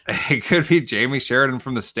 It could be Jamie Sheridan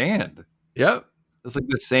from The Stand. Yep, it's like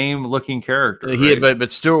the same looking character.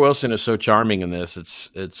 But Stuart Wilson is so charming in this.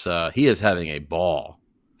 It's he is having a ball.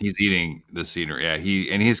 He's eating the scenery. Yeah,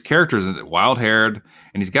 his character is wild haired,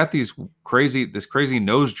 and he's got this crazy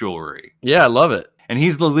nose jewelry. Yeah, I love it. And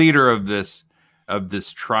he's the leader of this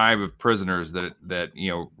tribe of prisoners that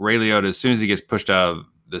Ray Liotta, as soon as he gets pushed out of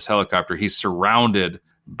this helicopter, he's surrounded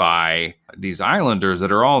by these islanders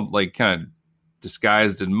that are all like kind of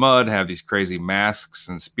disguised in mud, have these crazy masks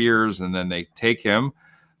and spears, and then they take him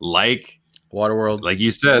like Waterworld, like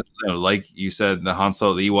you said, the Han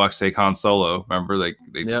Solo, the Ewoks take Han Solo. Remember, they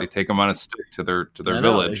take him on a stick to their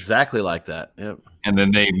village, exactly like that. Yep. And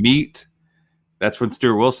then they meet that's when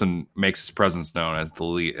Stuart Wilson makes his presence known as the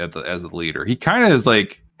leader. He kind of is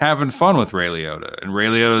like having fun with Ray Liotta, and Ray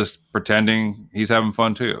Liotta's pretending he's having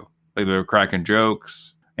fun too. Like they're cracking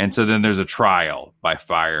jokes. And so then there's a trial by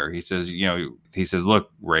fire. He says,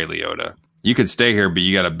 look, Ray Liotta, you could stay here, but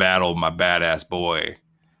you got to battle my badass boy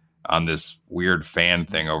on this weird fan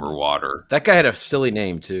thing over water. That guy had a silly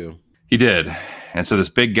name too. He did. And so this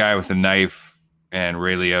big guy with a knife and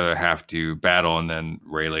Ray Liotta have to battle, and then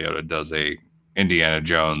Ray Liotta does a Indiana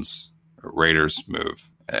Jones Raiders move.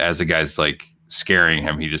 As the guy's like scaring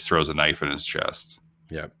him, he just throws a knife in his chest.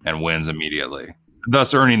 Yep. And wins immediately,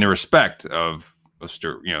 thus earning the respect of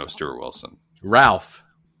Stuart Wilson. Ralph.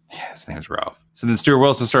 Yeah, his name's Ralph. So then Stuart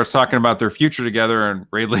Wilson starts talking about their future together, and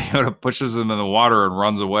Ray Liotta pushes him in the water and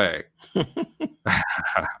runs away.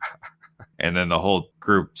 And then the whole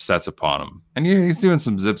group sets upon him. And he's doing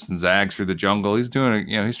some zips and zags through the jungle. He's doing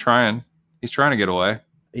he's trying to get away.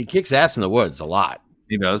 He kicks ass in the woods a lot.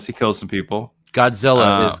 He does. He kills some people.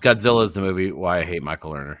 Godzilla is the movie why I hate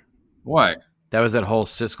Michael Lerner. Why? That was that whole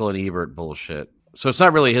Siskel and Ebert bullshit. So it's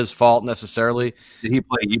not really his fault necessarily. Did he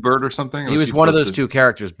play Ebert or something? Or he was one of those two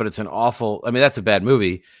characters, but it's an awful... I mean, that's a bad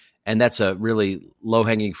movie, and that's a really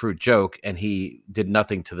low-hanging fruit joke, and he did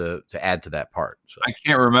nothing to add to that part. So. I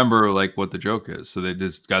can't remember like what the joke is. So they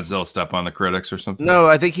just Godzilla step on the critics or something? No,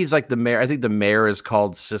 I think he's like the mayor. I think the mayor is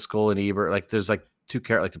called Siskel and Ebert. Like there's like two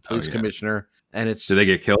characters, like the police commissioner, and it's... Do they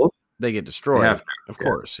get killed? They get destroyed. Of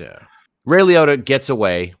course, yeah. Ray Liotta gets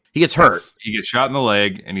away. He gets hurt. He gets shot in the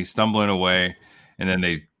leg, and he's stumbling away. And then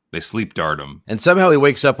they sleep dart him. And somehow he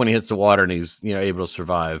wakes up when he hits the water and he's able to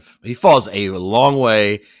survive. He falls a long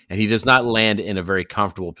way and he does not land in a very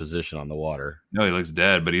comfortable position on the water. No, he looks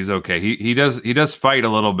dead, but he's okay. He does fight a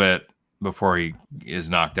little bit before he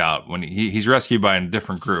is knocked out. When he's rescued by a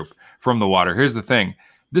different group from the water. Here's the thing.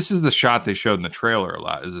 This is the shot they showed in the trailer a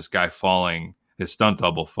lot, is this guy falling, his stunt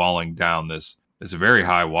double falling down this very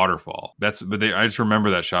high waterfall. I just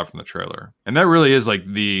remember that shot from the trailer. And that really is like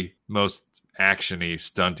the most actiony,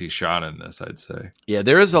 stunty shot in this, I'd say. Yeah,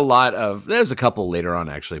 there's a couple later on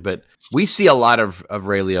actually, but we see a lot of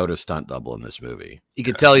Ray Liotta's stunt double in this movie. You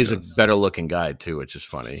can tell he's a better looking guy too, which is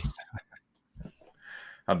funny.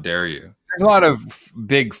 How dare you? There's a lot of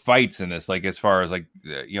big fights in this, like as far as like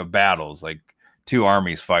battles, like two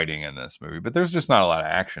armies fighting in this movie, but there's just not a lot of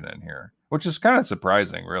action in here, which is kind of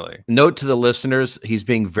surprising, really. Note to the listeners, he's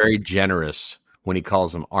being very generous when he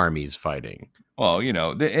calls them armies fighting. Well,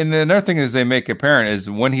 and another thing is they make apparent is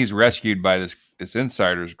when he's rescued by this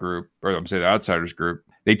insiders group, or I'm saying the outsiders group,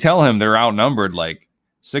 they tell him they're outnumbered like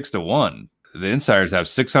 6-1. The insiders have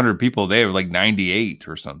 600 people. They have like 98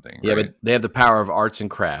 or something. Yeah, right? But they have the power of arts and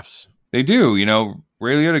crafts. They do.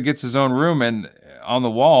 Ray Liotta gets his own room, and on the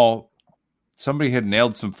wall, somebody had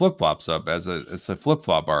nailed some flip-flops up as a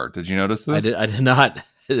flip-flop art. Did you notice this? I did not.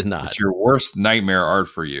 I did not. It's your worst nightmare art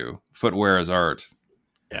for you. Footwear is art.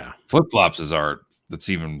 Yeah. Flip-flops is art. That's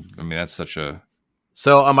such a...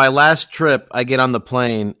 So on my last trip, I get on the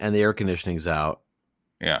plane and the air conditioning's out.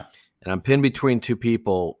 Yeah. And I'm pinned between two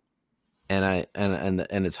people and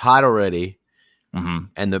it's hot already. Mm-hmm.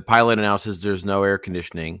 And the pilot announces there's no air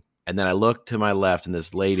conditioning. And then I look to my left and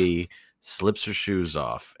this lady slips her shoes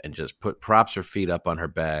off and just props her feet up on her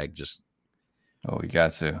bag. Oh, you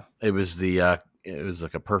got to. It was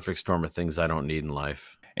like a perfect storm of things I don't need in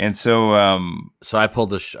life. And so I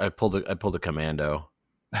pulled a commando.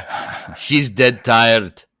 She's dead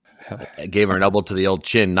tired. I gave her an elbow to the old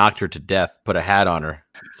chin, knocked her to death, put a hat on her,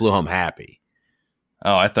 flew home happy.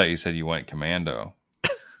 Oh, I thought you said you went commando.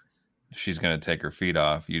 She's going to take her feet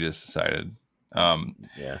off. You just decided.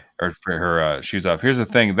 Yeah. Or for her shoes off. Here's the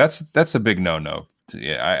thing. That's a big no-no.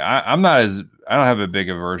 I don't have a big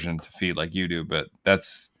aversion to feet like you do, but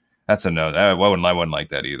that's a no. I wouldn't like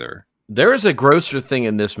that either. There is a grosser thing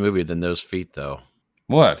in this movie than those feet, though.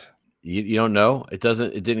 What? You don't know? It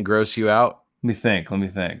didn't gross you out? Let me think.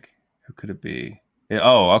 Who could it be?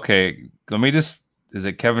 Oh, okay. Is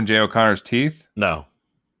it Kevin J. O'Connor's teeth? No.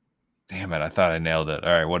 Damn it. I thought I nailed it.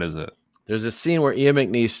 All right. What is it? There's a scene where Ian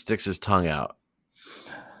McNeice sticks his tongue out.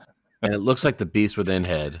 And it looks like the Beast Within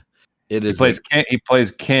head. He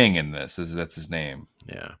plays King in this. That's his name.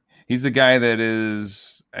 Yeah. He's the guy that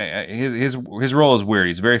is... His role is weird.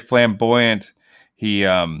 He's very flamboyant. He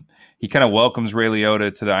kind of welcomes Ray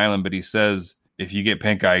Liotta to the island, but he says, if you get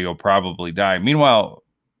pink eye, you'll probably die. Meanwhile,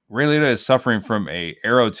 Ray Liotta is suffering from a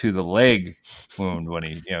arrow to the leg wound when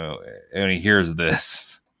he hears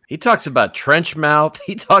this. He talks about trench mouth.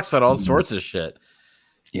 He talks about all sorts of shit.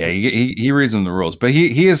 Yeah, he reads them the rules, but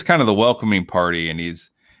he is kind of the welcoming party, and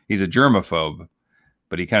he's a germaphobe,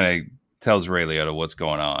 but he kind of tells Ray Liotta what's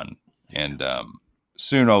going on, and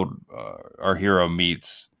soon our hero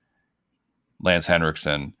meets Lance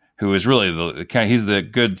Henriksen, who is really he's the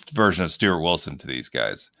good version of Stuart Wilson to these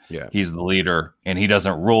guys. Yeah. He's the leader, and he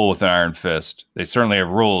doesn't rule with an iron fist. They certainly have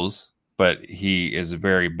rules, but he is a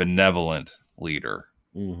very benevolent leader.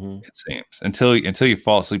 It seems until you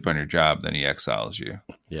fall asleep on your job, then he exiles you.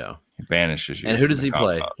 Yeah, he banishes you. And who does he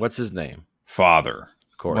play? What's his name? Father.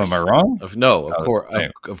 Of course. Well, am I wrong? No, of course.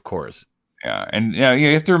 Of course. Yeah, and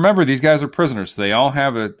you have to remember these guys are prisoners. So they all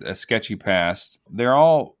have a sketchy past. They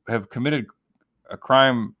all have committed a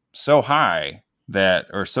crime so high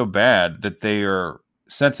or so bad that they are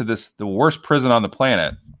sent to the worst prison on the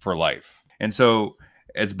planet for life. And so,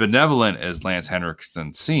 as benevolent as Lance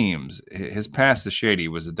Henriksen seems, his past is shady. He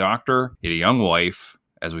was a doctor. He had a young wife,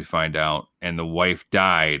 as we find out, and the wife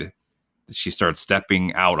died. She started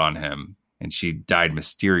stepping out on him, and she died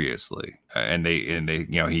mysteriously. And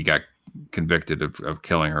he got convicted of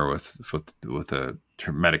killing her with a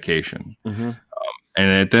medication. And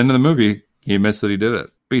at the end of the movie, he admits that he did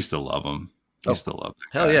it. But you still love him. You still love him.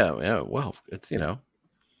 Hell yeah. Well, it's, you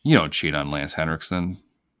don't cheat on Lance Henriksen.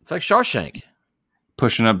 It's like Shawshank.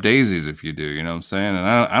 Pushing up daisies if you do, you know what I'm saying? And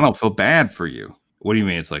I don't feel bad for you. What do you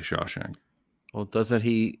mean it's like Shawshank? Well, doesn't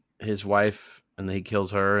his wife, and then he kills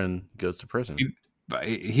her and goes to prison?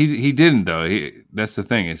 He didn't, though. That's the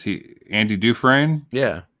thing, is Andy Dufresne?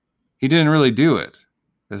 Yeah. He didn't really do it.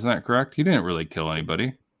 Isn't that correct? He didn't really kill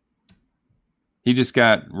anybody. He just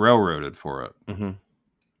got railroaded for it.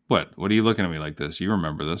 What are you looking at me like this? You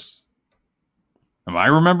remember this? Am I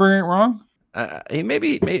remembering it wrong?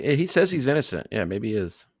 He says he's innocent. Yeah, maybe he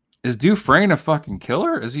is. Is Dufresne a fucking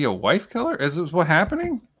killer? Is he a wife killer? Is this what's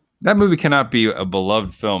happening? That movie cannot be a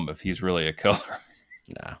beloved film if he's really a killer.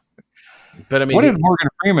 No. But I mean, what did Morgan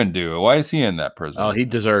Freeman do? Why is he in that prison? Oh, he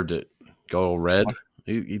deserved it. Go red.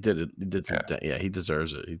 He did it. He did some. Yeah, he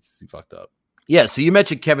deserves it. He fucked up. Yeah. So you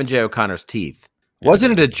mentioned Kevin J. O'Connor's teeth.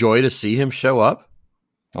 Wasn't it a joy to see him show up?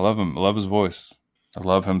 I love him. I love his voice. I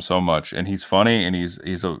love him so much, and he's funny, and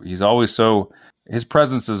he's always so. His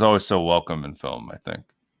presence is always so welcome in film, I think.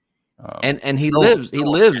 And he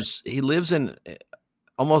lives in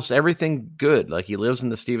almost everything good. Like he lives in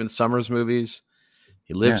the Stephen Sommers movies.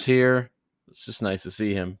 He lives here. It's just nice to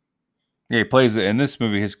see him. Yeah, he plays in this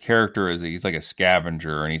movie. His character he's like a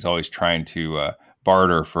scavenger, and he's always trying to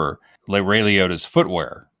barter for Ray Liotta's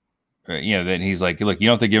footwear. Then he's like, look, you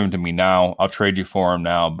don't have to give him to me now. I'll trade you for him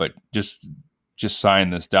now, but just sign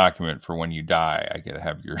this document for when you die. I get to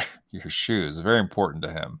have your shoes. It's very important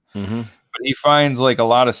to him. But he finds like a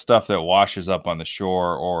lot of stuff that washes up on the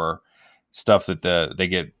shore, or stuff that they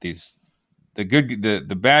get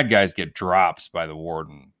the bad guys get drops by the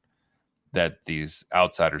warden that these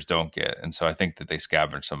outsiders don't get. And so I think that they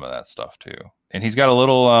scavenge some of that stuff too. And he's got a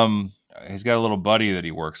little buddy that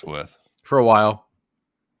he works with for a while.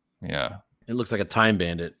 Yeah. It looks like a time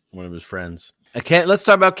bandit, one of his friends. Let's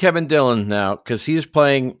talk about Kevin Dillon now, because he's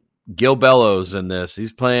playing Gil Bellows in this.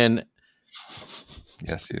 He's playing.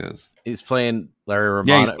 Yes, he is. He's playing Larry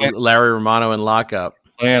Romano. Larry Romano in Lockup.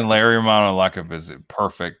 Playing Larry Romano in Lockup is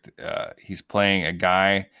perfect. He's playing a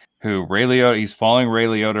guy who he's following Ray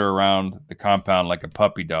Liotta around the compound like a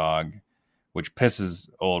puppy dog, which pisses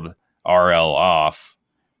old RL off.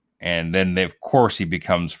 And then, of course, he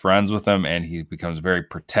becomes friends with him, and he becomes very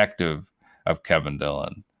protective of Kevin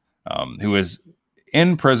Dillon, who is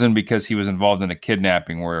in prison because he was involved in a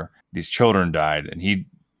kidnapping where these children died, and he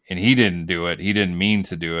didn't do it. He didn't mean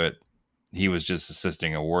to do it. He was just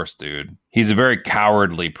assisting a worse dude. He's a very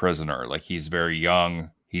cowardly prisoner. Like, he's very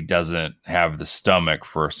young. He doesn't have the stomach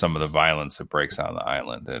for some of the violence that breaks out on the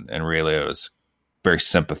island, and Ray Liotta is very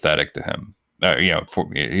sympathetic to him.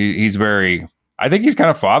 He's very. I think he's kind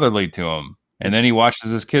of fatherly to him. And then he watches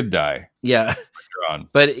his kid die. Yeah.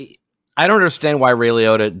 But I don't understand why Ray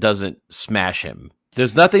Liotta doesn't smash him.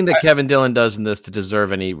 There's nothing that Kevin Dillon does in this to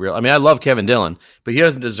deserve any real. I mean, I love Kevin Dillon, but he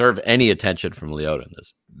doesn't deserve any attention from Liotta in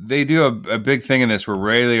this. They do a big thing in this where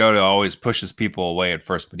Ray Liotta always pushes people away at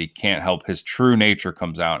first, but he can't help. His true nature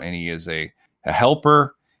comes out, and he is a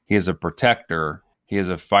helper. He is a protector. He is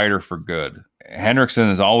a fighter for good. Henriksen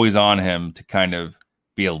is always on him to kind of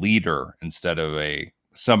be a leader instead of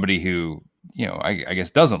somebody who, I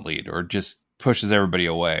guess doesn't lead or just pushes everybody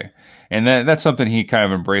away. And that's something he kind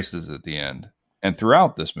of embraces at the end and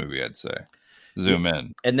throughout this movie, I'd say. Zoom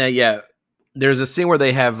in. And then, there's a scene where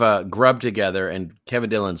they have grub together, and Kevin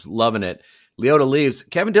Dillon's loving it. Liotta leaves.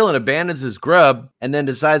 Kevin Dillon abandons his grub and then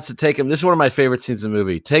decides to take him. This is one of my favorite scenes in the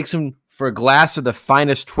movie. Takes him for a glass of the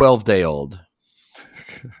finest 12-day-old.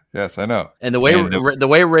 Yes, I know. And the way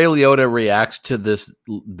Ray Liotta reacts to this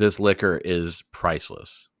liquor is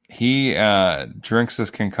priceless. He drinks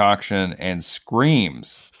this concoction and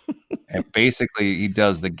screams. And basically, he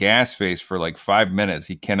does the gas face for like 5 minutes.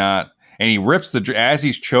 He cannot, and he rips as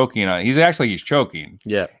he's choking on. He's choking.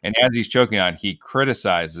 Yeah. And as he's choking on, he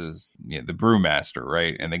criticizes the brewmaster,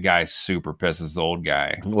 right? And the guy's super pissed. This old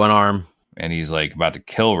guy, one arm, and he's like about to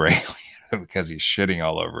kill Ray Liotta because he's shitting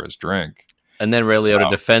all over his drink. And then Ray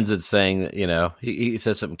Liotta defends it, saying that he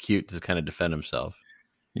says something cute to kind of defend himself.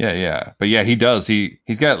 Yeah. But yeah, he does.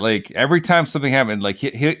 He's got like every time something happened, like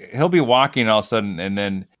he'll be walking all of a sudden, and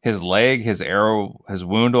then his leg, his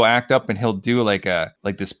wound will act up, and he'll do like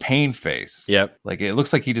this pain face. Yep. Like it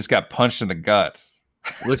looks like he just got punched in the gut.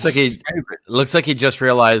 Looks like he just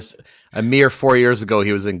realized a mere 4 years ago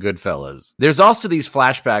he was in Goodfellas. There's also these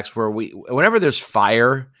flashbacks where whenever there's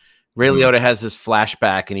fire, Ray Liotta has this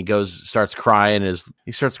flashback, and he starts crying.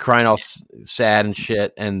 He starts crying all sad and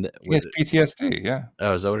shit. And he has PTSD. Yeah.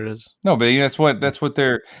 Oh, is that what it is? No, but that's what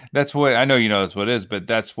I know. That's what it is. But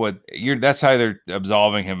that's how they're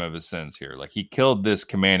absolving him of his sins here. Like he killed this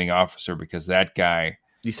commanding officer because that guy.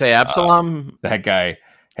 You say Absalom? That guy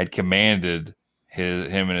had commanded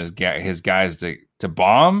him and his guys to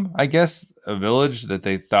bomb, I guess, a village that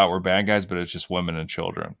they thought were bad guys, but it's just women and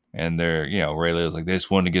children. And they're, Ray Liotta's like, they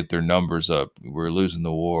just want to get their numbers up. We're losing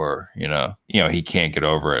the war, he can't get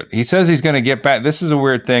over it. He says he's going to get back. This is a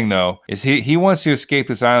weird thing though, is he wants to escape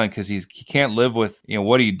this island because he can't live with,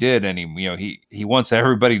 what he did. And he wants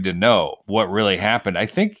everybody to know what really happened. I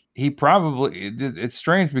think it's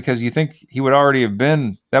strange because you think he would already have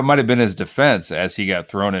been, that might've been his defense as he got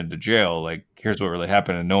thrown into jail. Like, here's what really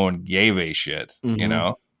happened. And no one gave a shit,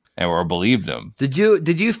 or believed him. Did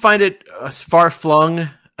you find it far flung?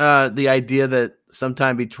 The idea that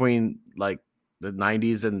sometime between like the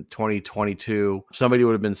 90s and 2022, somebody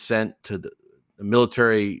would have been sent to the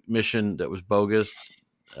military mission that was bogus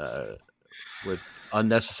with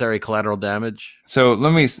unnecessary collateral damage. So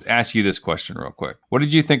let me ask you this question real quick. What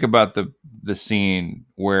did you think about the scene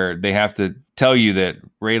where they have to tell you that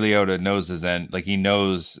Ray Liotta knows his end, like he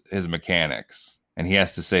knows his mechanics? And he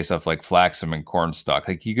has to say stuff like flaxum and cornstalk.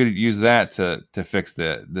 Like he could use that to fix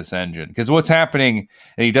this engine. Because what's happening,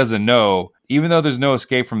 and he doesn't know, even though there's no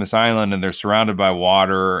escape from this island and they're surrounded by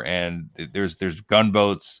water and there's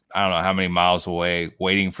gunboats, I don't know how many miles away,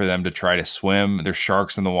 waiting for them to try to swim. There's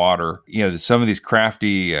sharks in the water. Some of these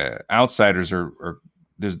crafty outsiders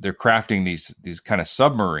they're crafting these kind of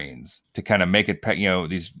submarines to kind of make it,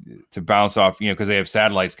 these to bounce off, because they have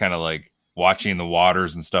satellites kind of like watching the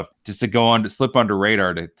waters and stuff, just to go on to slip under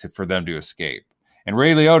radar for them to escape. And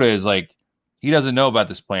Ray Liotta is like, he doesn't know about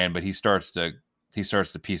this plan, but he starts to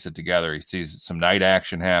piece it together. He sees some night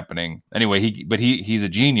action happening. Anyway, he's a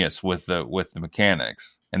genius with the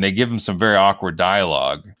mechanics, and they give him some very awkward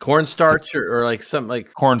dialogue. Cornstarch or like something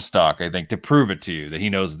like cornstalk, I think, to prove it to you that he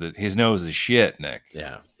knows that his nose is shit, Nick.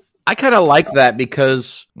 Yeah. I kind of like that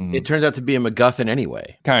because it turns out to be a MacGuffin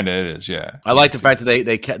anyway. Kind of it is, yeah. I like the fact that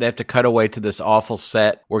they have to cut away to this awful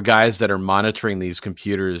set where guys that are monitoring these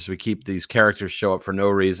computers, we keep these characters show up for no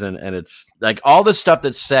reason, and it's like all the stuff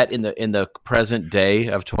that's set in the present day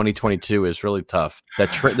of 2022 is really tough.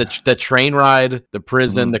 The train ride, the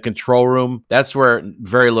prison, the control room, that's where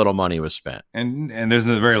very little money was spent, and there's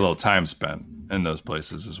very little time spent in those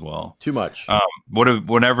places as well. Too much.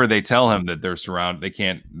 Whenever they tell him that they're surrounded,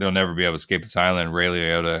 they'll never be able to escape this island. Ray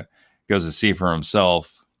Liotta goes to see for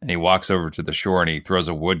himself, and he walks over to the shore and he throws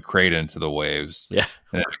a wood crate into the waves. Yeah,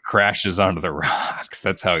 and it crashes onto the rocks.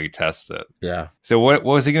 That's how he tests it. Yeah. So what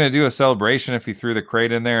was he going to do? A celebration if he threw the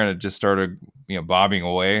crate in there and it just started, bobbing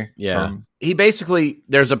away? Yeah. He basically,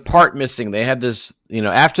 there's a part missing. They have this,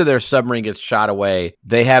 after their submarine gets shot away,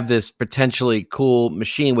 they have this potentially cool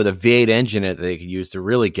machine with a V8 engine in it that they could use to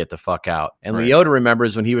really get the fuck out. And right. Liotta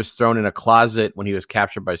remembers when he was thrown in a closet when he was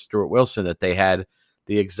captured by Stuart Wilson that they had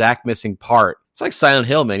the exact missing part. It's like Silent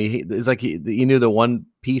Hill, man. It's like he knew the one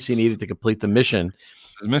piece he needed to complete the mission.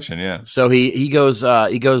 His mission, yeah. So he goes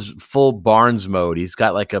full Barnes mode. He's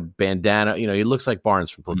got like a bandana. He looks like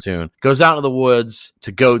Barnes from Platoon. Goes out into the woods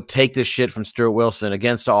to go take this shit from Stuart Wilson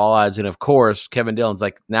against all odds. And of course, Kevin Dillon's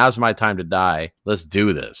like, now's my time to die. Let's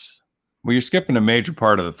do this. Well, you're skipping a major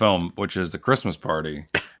part of the film, which is the Christmas party,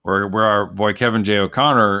 where our boy Kevin J.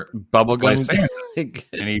 O'Connor bubblegum,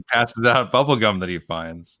 and he passes out bubblegum that he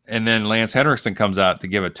finds, and then Lance Henriksen comes out to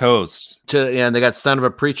give a toast. And they got "Son of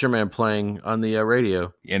a Preacher Man" playing on the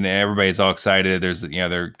radio, and everybody's all excited. There's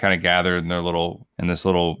they're kind of gathered in this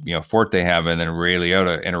little fort they have, and then Ray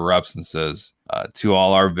Liotta interrupts and says, "To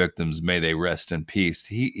all our victims, may they rest in peace."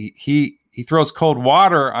 He throws cold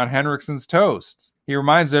water on Henriksen's toast. he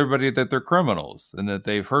reminds everybody that they're criminals and that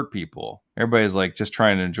they've hurt people. Everybody's like just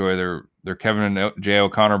trying to enjoy their Kevin and J.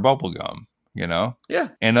 O'Connor bubblegum, you know? Yeah.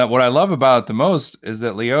 And what I love about it the most is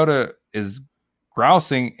that Leota is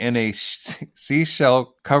grousing in a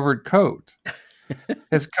seashell covered coat.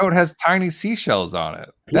 His coat has tiny seashells on it.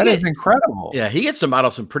 That is incredible. Yeah, he gets to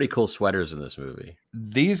model some pretty cool sweaters in this movie.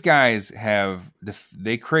 These guys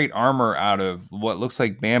they create armor out of what looks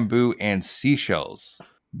like bamboo and seashells.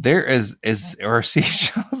 Are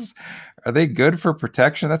seashells, are they good for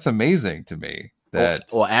protection? That's amazing to me.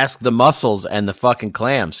 Well, ask the mussels and the fucking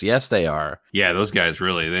clams. Yes, they are. Yeah, those guys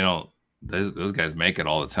really, those guys make it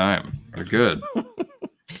all the time. They're good.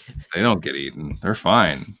 They don't get eaten. They're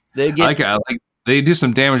fine. They do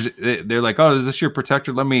some damage. They're like, oh, is this your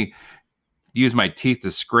protector? Let me use my teeth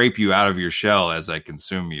to scrape you out of your shell as I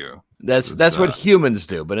consume you. That's what humans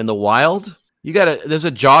do. But in the wild, there's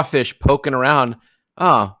a jawfish poking around.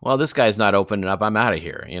 Oh, well, this guy's not opening up. I'm out of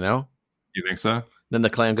here, you know? You think so? Then the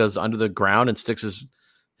clam goes under the ground and sticks his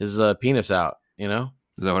penis out, you know?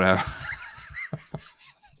 Is that what happened?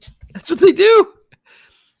 That's what they do.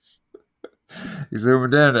 You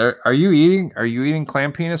zoomed in. Are you eating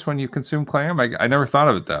clam penis when you consume clam? I never thought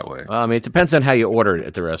of it that way. Well, I mean, it depends on how you order it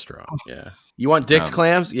at the restaurant. Yeah. You want dicked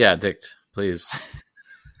clams? Yeah, dicked, please.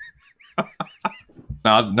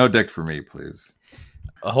 No dick for me, please.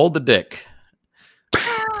 Hold the dick.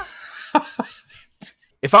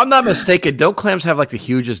 If I'm not mistaken, don't clams have like the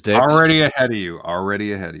hugest dicks? Already ahead of you.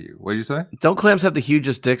 What did you say? Don't clams have the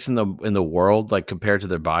hugest dicks in the world, like compared to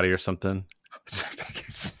their body or something?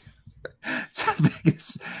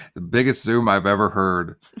 It's the biggest zoom I've ever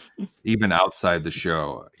heard, even outside the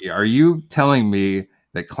show. Are you telling me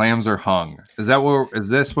that clams are hung? Is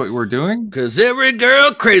this what we're doing? Because every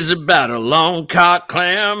girl crazy about a long cock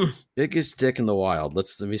clam. Biggest dick in the wild. Let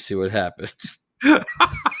me see what happens.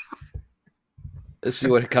 Let's see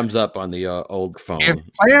what comes up on the old phone. If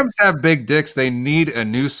clams have big dicks, they need a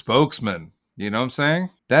new spokesman. You know what I'm saying?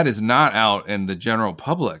 That is not out in the general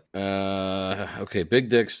public. Okay, big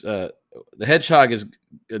dicks. The hedgehog is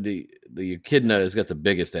the echidna has got the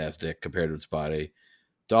biggest ass dick compared to its body.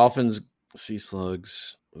 Dolphins, sea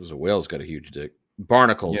slugs. There's a whale's got a huge dick.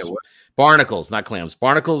 Barnacles. Yeah, barnacles, not clams.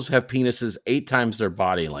 Barnacles have penises 8 times their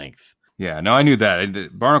body length. Yeah, no, I knew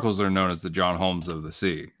that. Barnacles are known as the John Holmes of the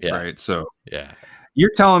sea, right? So yeah,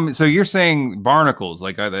 you're telling me. So you're saying barnacles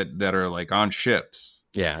like that are like on ships?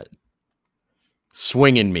 Yeah,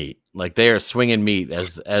 swinging meat. Like they are swinging meat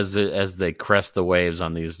as they crest the waves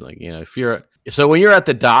on these. Like, you know, when you're at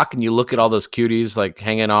the dock and you look at all those cuties like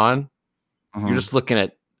hanging on, you're just looking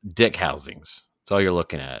at dick housings. That's all you're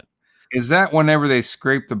looking at. Is that whenever they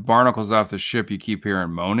scrape the barnacles off the ship, you keep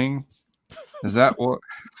hearing moaning? Is that what?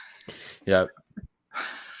 Yeah.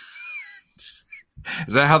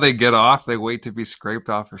 Is that how they get off? They wait to be scraped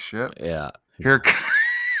off a ship? Yeah.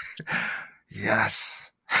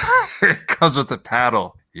 Yes. Here it comes with the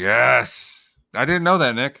paddle. Yes. I didn't know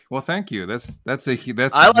that, Nick. Well, thank you. That's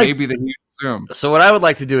maybe the huge zoom. So what I would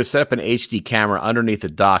like to do is set up an HD camera underneath the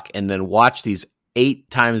dock and then watch these 8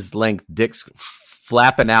 times length dicks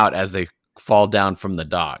flapping out as they fall down from the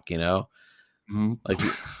dock, you know? Mm-hmm. Like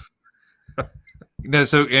no,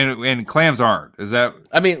 so and clams aren't. Is that?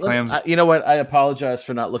 I mean, clams? You know what? I apologize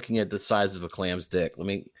for not looking at the size of a clam's dick. Let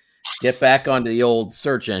me get back onto the old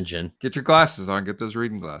search engine. Get your glasses on. Get those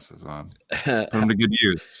reading glasses on. Put them to good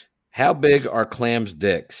use. How big are clams'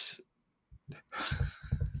 dicks?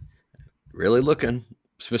 Really looking.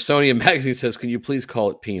 Smithsonian Magazine says, "Can you please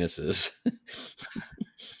call it penises?"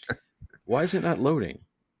 Why is it not loading?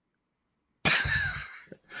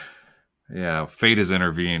 Yeah, fate has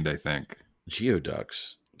intervened, I think.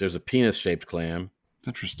 Geoducks. There's a penis-shaped clam.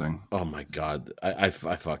 Interesting. Oh my god, I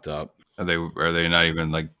fucked up. Are they not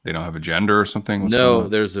even like they don't have a gender or something? No,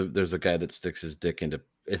 there's a guy that sticks his dick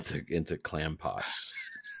into clam pots.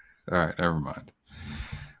 All right, never mind.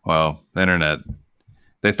 Well, the internet,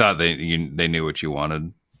 they thought they knew what you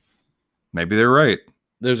wanted. Maybe they're right.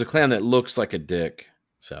 There's a clam that looks like a dick.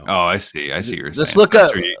 So I see what you're just saying. Look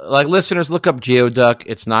up, like listeners, look up Geoduck.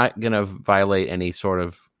 It's not gonna violate any sort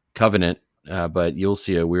of covenant, but you'll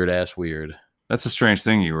see a weird ass weird. That's a strange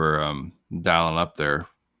thing you were dialing up there.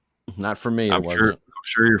 Not for me. I'm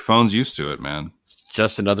sure your phone's used to it, man. It's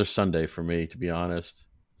just another Sunday for me, to be honest.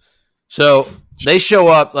 So they show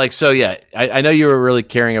up yeah. I know you were really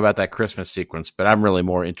caring about that Christmas sequence, but I'm really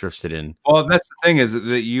more interested in. Well, that's the thing is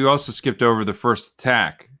that you also skipped over the first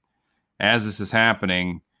attack. As this is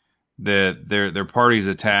happening, their party's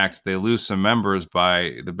attacked. They lose some members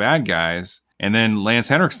by the bad guys, and then Lance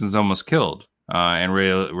Henriksen's almost killed. And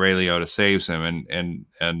Ray Liotta saves him and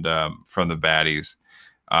from the baddies.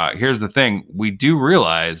 Here's the thing: we do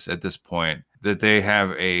realize at this point that they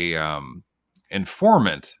have a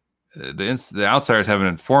informant. The Outsiders have an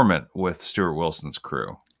informant with Stuart Wilson's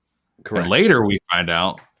crew. Correct. And later we find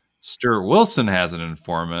out Stuart Wilson has an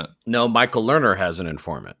informant. No, Michael Lerner has an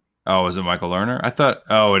informant. Oh, is it Michael Lerner? I thought.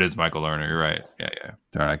 Oh, it is Michael Lerner. You're right. Yeah.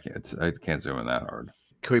 Darn, I can't zoom in that hard.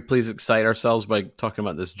 Can we please excite ourselves by talking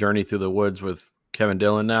about this journey through the woods with Kevin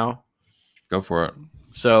Dillon now? Go for it.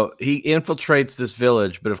 So he infiltrates this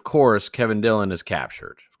village, but of course, Kevin Dillon is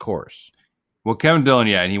captured. Of course. Well, Kevin Dillon,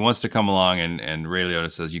 yeah, and he wants to come along, and Ray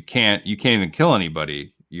Liotta says, you can't even kill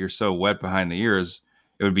anybody. You're so wet behind the ears.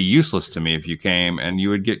 It would be useless to me if you came, and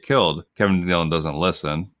you would get killed. Kevin Dillon doesn't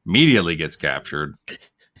listen. Immediately gets captured.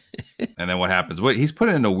 And then what happens? He's put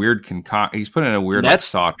in a weird he's put in a weird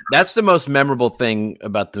sock. That's the most memorable thing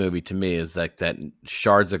about the movie to me is like that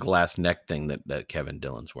shards of glass neck thing that Kevin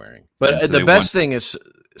Dillon's wearing. But the best thing is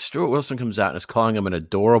Stuart Wilson comes out and is calling him an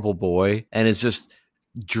adorable boy and is just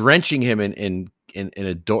drenching him in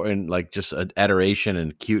like just adoration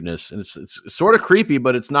and cuteness, and it's sort of creepy,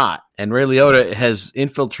 but it's not. And Ray Liotta has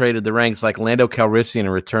infiltrated the ranks like Lando Calrissian in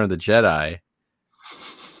Return of the Jedi.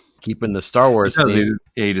 Keeping the Star Wars theme.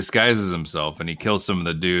 He disguises himself and he kills some of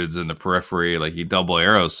the dudes in the periphery. Like he double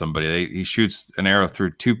arrows somebody. He shoots an arrow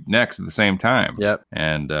through two necks at the same time. Yep.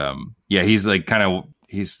 And he's like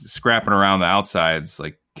he's scrapping around the outsides,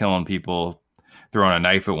 like killing people, throwing a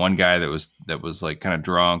knife at one guy that was like kind of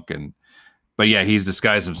drunk. But he's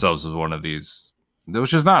disguised himself as one of these,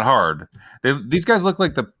 which is not hard. These guys look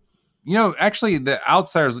like actually the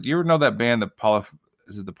Outsiders. You ever know that band,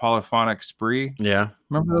 is it the Polyphonic Spree? Yeah.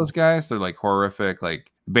 Remember those guys? They're like horrific.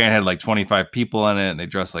 Like the band had like 25 people in it and they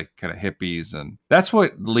dress like kind of hippies. And that's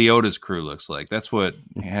what Liotta's crew looks like. That's what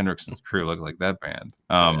Henriksen's crew look like, that band.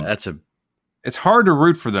 It's hard to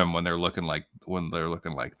root for them when they're looking like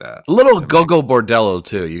that. A little Gogo Bordello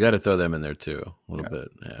too. You got to throw them in there too. A little bit.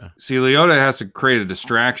 Yeah. See, Liotta has to create a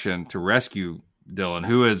distraction to rescue Dillon,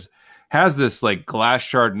 who has this like glass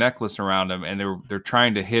shard necklace around him, and they're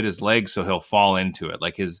trying to hit his leg so he'll fall into it,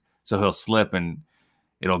 so he'll slip and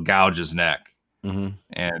it'll gouge his neck. Mm-hmm.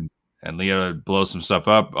 And Liotta blows some stuff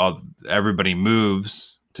up. Everybody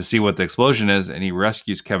moves to see what the explosion is, and he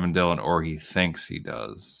rescues Kevin Dillon, or he thinks he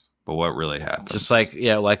does. But what really happens? Just like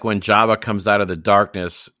when Jabba comes out of the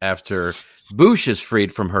darkness after Boushh is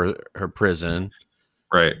freed from her prison,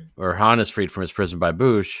 right? Or Han is freed from his prison by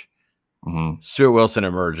Boushh. Mm-hmm. Stuart Wilson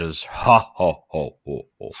emerges,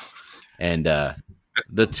 and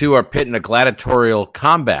the two are pit in a gladiatorial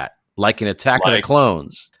combat, like an Attack of the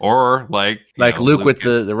Clones, or like Luke with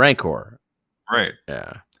the Rancor, right?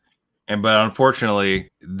 Yeah. But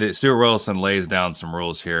unfortunately, Stuart Wilson lays down some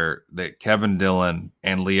rules here that Kevin Dillon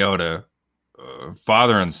and Liotta,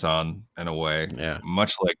 father and son in a way,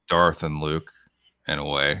 much like Darth and Luke in a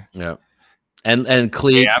way, and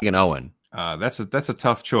Klieg and Owen. That's a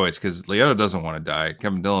tough choice because Liotta doesn't want to die.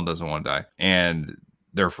 Kevin Dillon doesn't want to die, and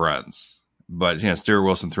they're friends. But Stuart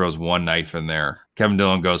Wilson throws one knife in there. Kevin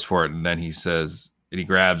Dillon goes for it, and then he says, and he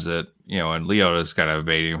grabs it. And Liotta's kind of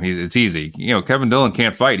evading him. It's easy. Kevin Dillon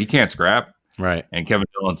can't fight. He can't scrap. Right. And Kevin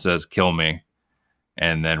Dillon says, "Kill me,"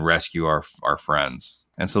 and then rescue our friends.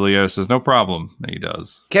 And so Liotta says, "No problem." And he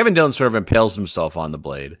does. Kevin Dillon sort of impales himself on the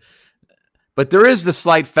blade. But there is the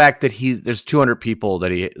slight fact that there's 200 people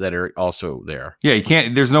that are also there. Yeah, you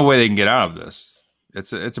can't. There's no way they can get out of this.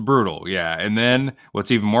 It's brutal. Yeah, and then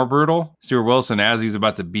what's even more brutal? Stuart Wilson, as he's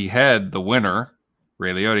about to behead the winner,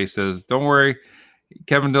 Ray Liotta, says, "Don't worry,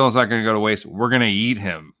 Kevin Dillon's not going to go to waste. We're going to eat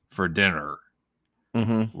him for dinner."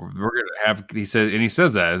 Mm-hmm. We're going to have. He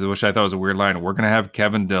says that, which I thought was a weird line. We're going to have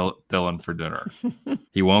Kevin Dillon for dinner.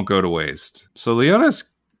 He won't go to waste. So Liotta,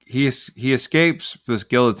 he escapes this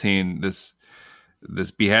guillotine, this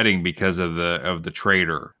beheading because of the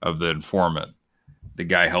traitor, of the informant. The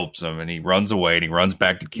guy helps him and he runs away and he runs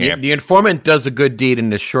back to camp. The informant does a good deed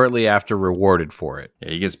and is shortly after rewarded for it.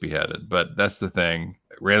 Yeah, he gets beheaded, but that's the thing.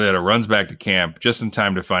 Ray Liotta runs back to camp just in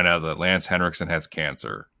time to find out that Lance Henriksen has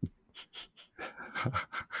cancer.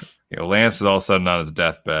 Lance is all of a sudden on his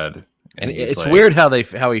deathbed. And it's weird how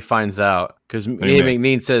he finds out, because Ian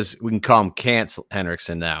McNean says we can call him Cance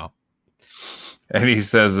Henriksen now. And he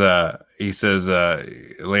says, Lance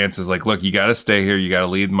is like, "Look, you got to stay here. You got to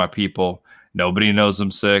lead my people. Nobody knows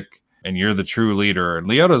I'm sick, and you're the true leader." And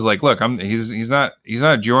Liotta's like, "Look, he's not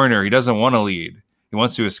a joiner. He doesn't want to lead. He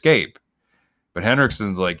wants to escape." But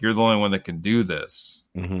Henriksen's like, "You're the only one that can do this."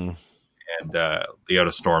 Mm-hmm. And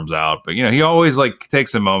Liotta storms out. But he always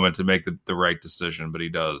takes a moment to make the right decision, but he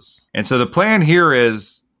does. And so the plan here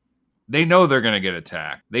is, they know they're going to get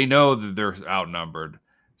attacked. They know that they're outnumbered,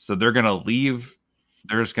 so they're going to leave.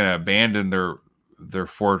 They're just going to abandon their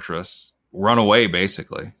fortress, run away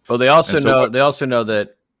basically. Well, they also know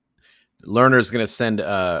that Lerner's going to send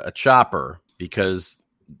a chopper because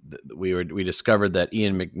we discovered that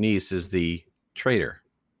Ian McNeice is the traitor.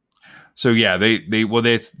 So yeah,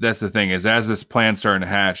 that's the thing is, as this plan's starting to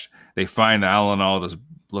hatch, they find the Alan Alda's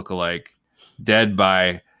lookalike dead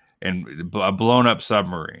by a blown up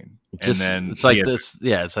submarine. And then it's like this.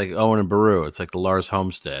 Yeah, it's like Owen and Beru. It's like the Lars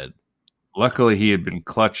Homestead. Luckily, he had been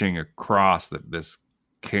clutching a cross that this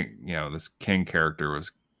king, this king character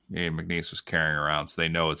Ian McNeice was carrying around. So they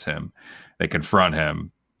know it's him. They confront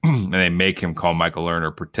him and they make him call Michael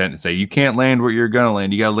Lerner, pretend to say, "You can't land where you're going to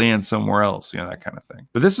land. You got to land somewhere else." That kind of thing.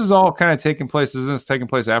 But this is all kind of taking place. Isn't this taking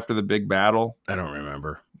place after the big battle? I don't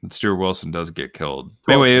remember. And Stuart Wilson does get killed.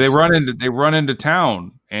 Anyway, they run into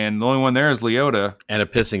town, and the only one there is Leota and a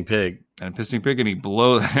pissing pig. And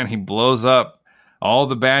he blows up all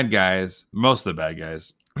the bad guys, most of the bad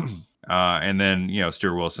guys. And then,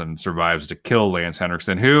 Stuart Wilson survives to kill Lance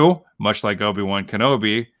Henriksen, who, much like Obi-Wan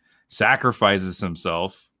Kenobi, sacrifices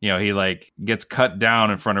himself. He gets cut down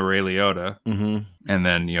in front of Ray Liotta. Mm-hmm. And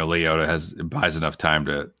then, Liotta buys enough time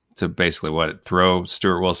to basically throw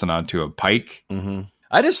Stuart Wilson onto a pike. Mm-hmm.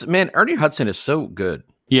 Ernie Hudson is so good.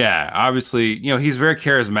 Yeah, obviously, he's very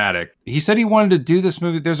charismatic. He said he wanted to do this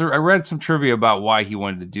movie. I read some trivia about why he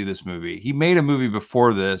wanted to do this movie. He made a movie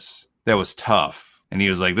before this that was tough, and he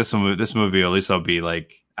was like, "This movie, at least I'll be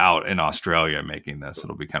out in Australia making this.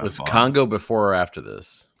 It'll be kind of fun." Was Congo before or after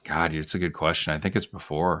this? God, it's a good question. I think it's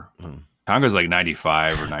before. Congo's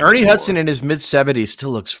 95 or 94. Ernie Hudson in his mid-70s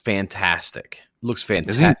still looks fantastic. Looks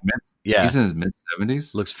fantastic. He's in his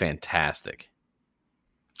mid-70s. Looks fantastic.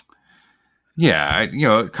 Yeah,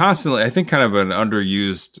 constantly, I think kind of an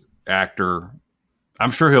underused actor.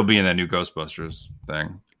 I'm sure he'll be in that new Ghostbusters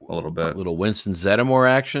thing a little bit. A little Winston Zeddemore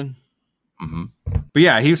action. Mm-hmm. But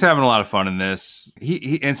yeah, he was having a lot of fun in this.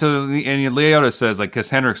 And Liotta says, because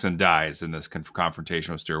Henriksen dies in this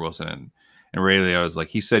confrontation with Stuart Wilson, and Ray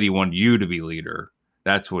Liotta's he said he wanted you to be leader.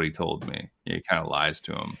 That's what he told me. He kind of lies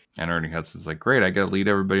to him. And Ernie Hudson's like, great, I got to lead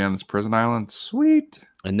everybody on this prison island. Sweet.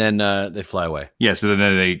 And then they fly away. Yeah, so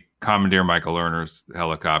then they commandeer Michael Lerner's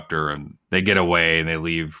helicopter, and they get away, and they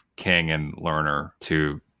leave King and Lerner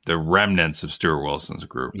to the remnants of Stuart Wilson's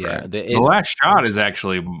group. Yeah, right? The last shot is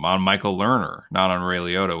actually on Michael Lerner, not on Ray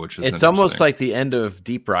Liotta, which is it's almost like the end of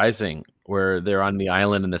Deep Rising, where they're on the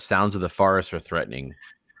island and the sounds of the forest are threatening.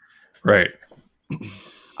 Right.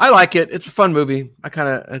 I like it. It's a fun movie.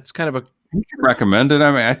 It's kind of a. You can recommend it.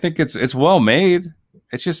 I mean, I think it's well made.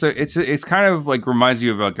 It's just it's kind of reminds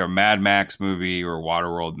you of a Mad Max movie or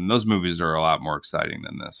Waterworld, and those movies are a lot more exciting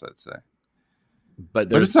than this, I'd say.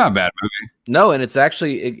 But it's not a bad movie. No, and it's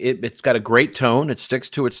actually it's got a great tone. It sticks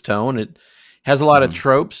to its tone. It has a lot of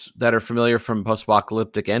tropes that are familiar from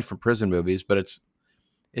post-apocalyptic and from prison movies, but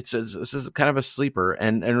this is kind of a sleeper.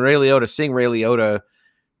 And Ray Liotta, seeing Ray Liotta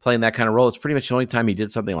playing that kind of role, it's pretty much the only time he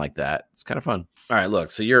did something like that. It's kind of fun. All right,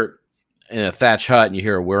 look, so you're in a thatch hut and you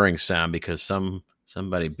hear a whirring sound because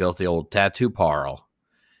somebody built the old tattoo parlor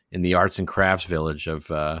in the arts and crafts village of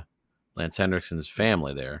Lance Henriksen's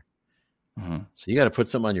family there. Mm-hmm. So you got to put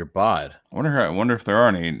something on your bod. I wonder if there are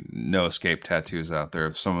any No Escape tattoos out there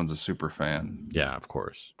if someone's a super fan. Yeah, of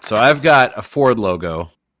course. So I've got a Ford logo.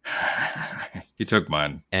 You took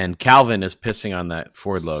mine. And Calvin is pissing on that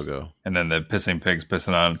Ford logo. And then the pissing pig's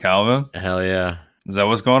pissing on Calvin? Hell yeah. Is that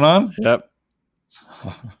what's going on? Yep.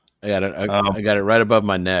 I got it. I got it right above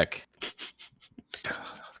my neck.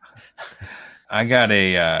 I got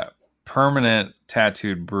a permanent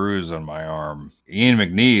tattooed bruise on my arm. Ian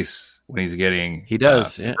McNeice, when he's getting... He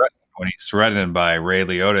does, when he's threatened by Ray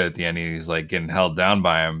Liotta at the end, he's getting held down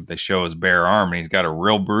by him. They show his bare arm, and he's got a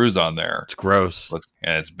real bruise on there. It's gross.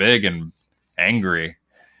 And it's big and angry.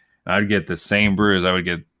 And I'd get the same bruise. I would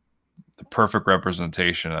get the perfect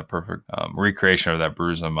representation, that perfect recreation of that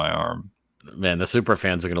bruise on my arm. Man, the super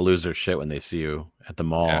fans are going to lose their shit when they see you at the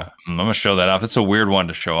mall. Yeah. I'm going to show that off. It's a weird one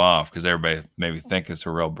to show off because everybody maybe think it's a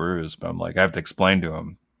real bruise, but I'm I have to explain to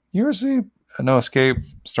them. You ever see a No Escape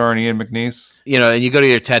starring Ian McNeice? And you go to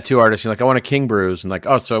your tattoo artist, you're like, I want a king bruise. And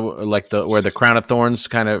so where the crown of thorns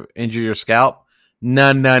kind of injure your scalp?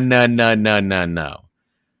 No.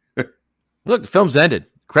 Look, the film's ended.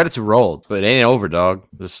 Credits have rolled, but it ain't over, dog.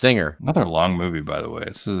 The stinger. Another long movie, by the way.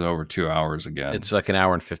 This is over 2 hours again. It's an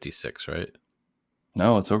hour and 56, right?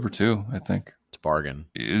 No, it's over 2, I think. It's a bargain.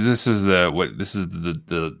 This is the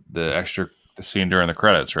extra scene during the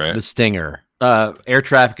credits, right? The stinger. Air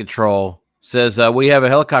traffic control says we have a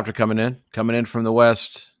helicopter coming in from the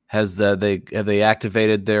west. Have they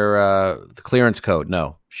activated their the clearance code?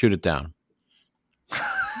 No, shoot it down.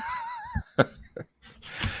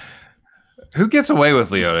 Who gets away with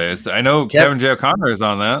Leota? I know Kevin J. O'Connor is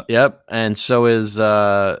on that. Yep, and so is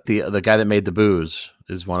the guy that made the booze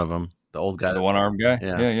is one of them. The old guy, the one-armed guy.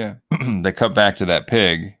 Yeah. They cut back to that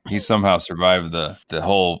pig. He somehow survived the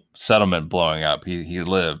whole settlement blowing up. He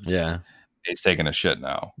lived. Yeah, he's taking a shit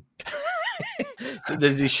now.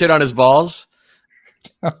 Did he shit on his balls?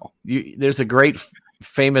 No. There's a great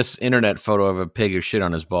famous internet photo of a pig who shit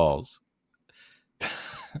on his balls.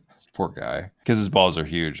 Poor guy, because his balls are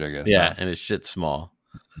huge, I guess. Yeah, and his shit's small.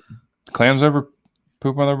 Clams ever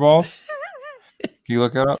poop on their balls? Can you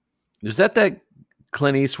look that up? Is that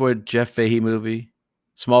Clint Eastwood, Jeff Fahey movie?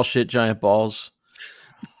 Small shit, giant balls?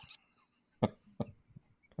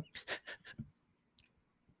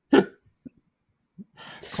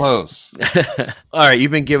 Close. All right,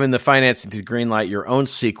 you've been given the financing to greenlight your own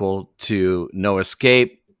sequel to No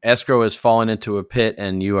Escape. Escrow has fallen into a pit,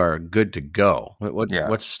 and you are good to go. What's the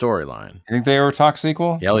storyline? You think they ever talk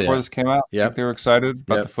sequel before this came out? Yeah, they were excited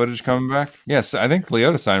about the footage coming back. Yes, I think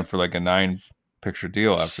Leota signed for like a 9-picture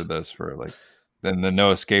deal after this for like in the No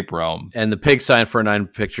Escape realm, and the pig signed for a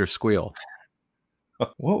 9-picture squeal.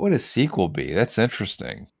 What would a sequel be? That's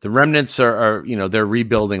interesting. The remnants are they're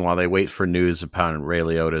rebuilding while they wait for news upon Ray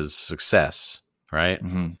Liotta's success, right?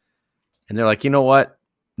 Mm-hmm. And they're like, you know what?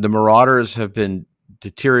 The Marauders have been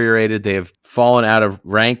deteriorated. They have fallen out of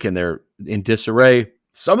rank and they're in disarray.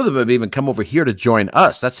 Some of them have even come over here to join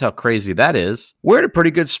us. That's how crazy that is. We're in a pretty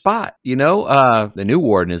good spot. The new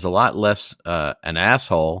warden is a lot less an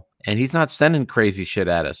asshole, and he's not sending crazy shit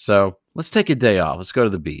at us. So let's take a day off. Let's go to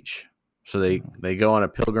the beach. So they go on a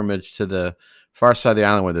pilgrimage to the far side of the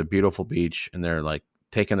island where there's a beautiful beach, and they're like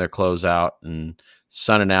taking their clothes out and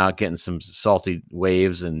sunning out, getting some salty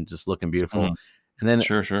waves and just looking beautiful. Mm. And then,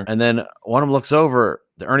 sure. And then one of them looks over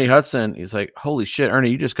to Ernie Hudson. He's like, "Holy shit,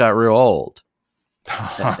 Ernie, you just got real old."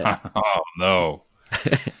 Oh no!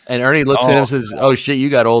 And Ernie looks at him and says, "Oh shit,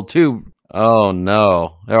 you got old too." Oh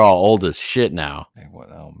no, they're all old as shit now.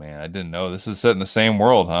 Oh man, I didn't know this is set in the same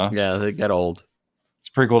world, huh? Yeah, they got old. It's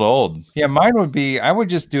prequel to old. Yeah, mine would be, I would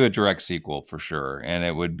just do a direct sequel for sure. And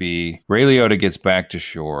it would be Ray Liotta gets back to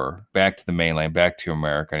shore, back to the mainland, back to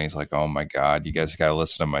America. And he's like, oh my God, you guys got to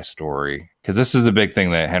listen to my story. Because this is a big thing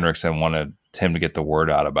that Henriksen wanted him to get the word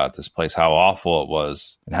out about this place, how awful it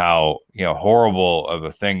was and how, horrible of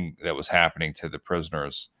a thing that was happening to the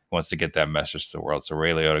prisoners. He wants to get that message to the world. So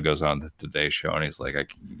Ray Liotta goes on the Today Show and he's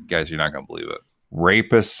like, guys, you're not going to believe it.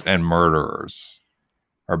 Rapists and murderers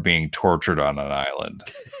are being tortured on an island.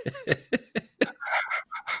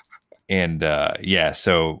 And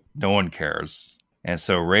so no one cares. And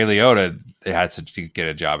so Ray Liotta had to get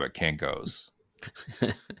a job at Kinko's.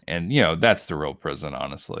 And that's the real prison,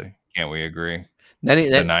 honestly. Can't we agree? The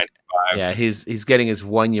 95. Yeah, he's getting his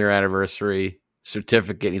 1-year anniversary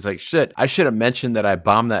certificate. He's like, shit, I should have mentioned that I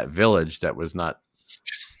bombed that village that was not.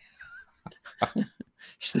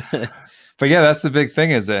 But yeah, that's the big thing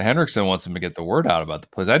is that Henriksen wants him to get the word out about the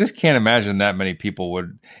place. I just can't imagine that many people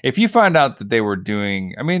would, if you find out that they were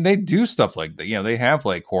doing, they do stuff like that. They have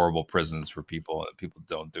like horrible prisons for people that people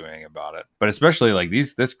don't do anything about it. But especially like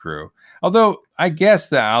this crew, although I guess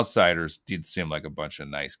the outsiders did seem like a bunch of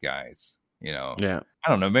nice guys, Yeah. I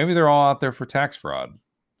don't know. Maybe they're all out there for tax fraud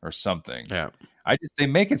or something. Yeah. They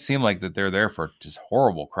make it seem like that they're there for just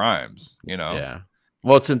horrible crimes, Yeah.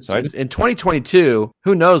 Well, it's in 2022.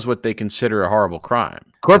 Who knows what they consider a horrible crime?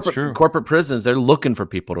 Corporate prisons, they're looking for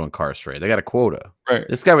people to incarcerate. They got a quota. Right.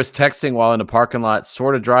 This guy was texting while in the parking lot,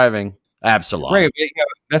 sort of driving. Absalom. Right.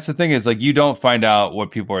 That's the thing is like you don't find out what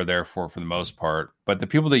people are there for the most part. But the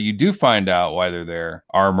people that you do find out why they're there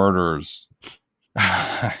are murderers.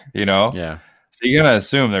 Yeah. So you're going to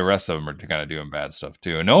assume the rest of them are kind of doing bad stuff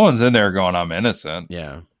too. And no one's in there going, I'm innocent.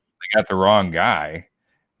 Yeah. They got the wrong guy.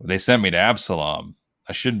 They sent me to Absalom.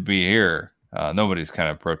 I shouldn't be here. Nobody's kind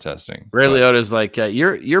of protesting. Ray Liotta's like,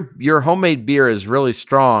 your homemade beer is really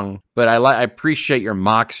strong, but I appreciate your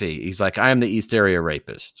moxie. He's like, I am the East Area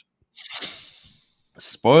rapist.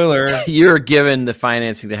 Spoiler. You're given the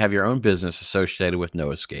financing to have your own business associated with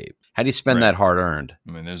No Escape. How do you spend that hard earned?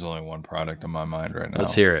 There's only one product in my mind right now.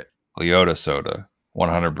 Let's hear it. Liotta soda,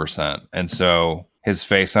 100%. And so his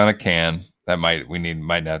face on a can. That might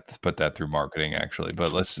have to put that through marketing actually,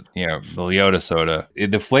 but let's the Liotta soda.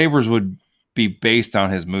 The flavors would be based on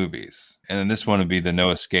his movies, and then this one would be the No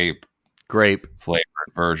Escape grape flavored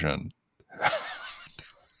version.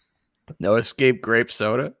 No Escape grape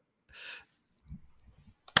soda.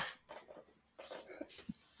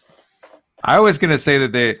 I was going to say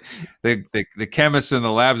that the chemists in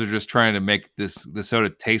the labs are just trying to make the soda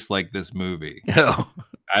taste like this movie. Oh.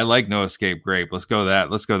 I like No Escape grape. Let's go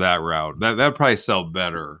that route. That'd probably sell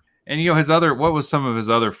better. And what was some of his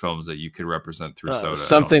other films that you could represent through soda?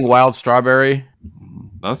 Something Wild Strawberry.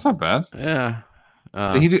 That's not bad. Yeah.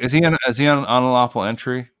 Is he on Unlawful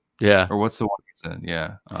Entry? Yeah. Or what's the one he's in?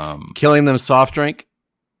 Yeah. Killing Them Soft Drink.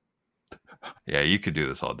 Yeah, you could do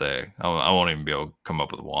this all day. I won't even be able to come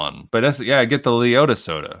up with one. But I get the Liotta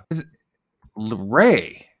soda.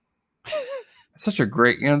 Ray. Such a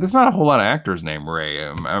great, there's not a whole lot of actors named Ray.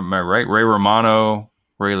 Am I right? Ray Romano.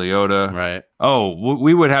 Ray Liotta. Right. Oh,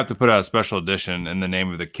 we would have to put out a special edition in the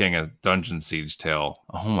name of the king of Dungeon Siege Tale.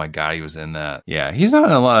 Oh my God, he was in that. Yeah, he's not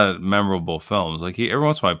in a lot of memorable films. Like every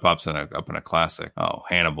once in a while pops up in a classic. Oh,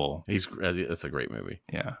 Hannibal. That's a great movie.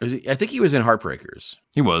 Yeah. I think he was in Heartbreakers.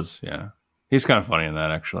 He was, yeah. He's kind of funny in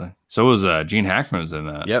that, actually. So was Gene Hackman was in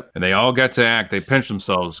that. Yep. And they all got to act. They pinched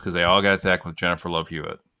themselves because they all got to act with Jennifer Love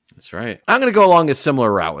Hewitt. That's right. I'm going to go along a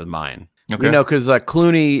similar route with mine. Okay. Because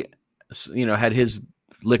Clooney, had his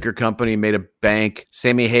liquor company, made a bank.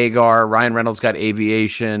 Sammy Hagar, Ryan Reynolds got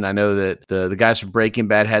aviation. I know that the guys from Breaking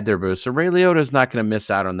Bad had their booth. So Ray Liotta's not going to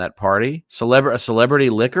miss out on that party. A celebrity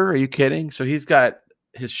liquor? Are you kidding? So he's got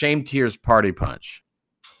his shame tears party punch.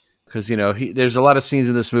 Because there's a lot of scenes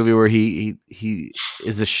in this movie where he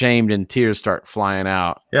is ashamed and tears start flying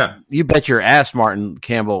out. Yeah, you bet your ass Martin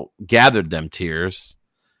Campbell gathered them tears.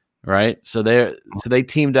 Right, so they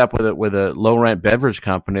teamed up with a low rent beverage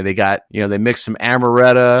company. They got they mixed some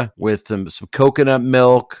amaretto with some coconut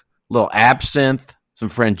milk, a little absinthe, some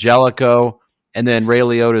Frangelico, and then Ray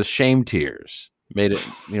Liotta's shame tears. Made it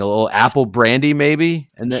a little apple brandy maybe,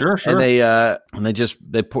 and then, sure. And they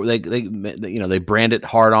brand it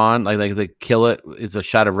hard on like they kill it. It's a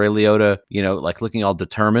shot of Ray Liotta, like looking all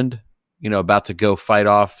determined, about to go fight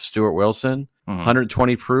off Stuart Wilson.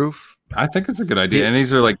 120 proof. I think it's a good idea. And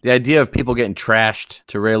these are like the idea of people getting trashed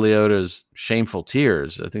to Ray Liotta's shameful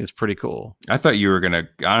tears. I think it's pretty cool. I thought you were gonna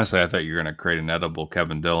create an edible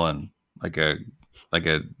Kevin Dillon, like a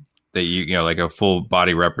full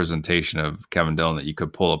body representation of Kevin Dillon that you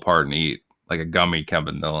could pull apart and eat, like a gummy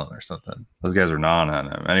Kevin Dillon or something. Those guys are gnawing on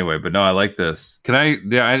him anyway. But no, I like this. I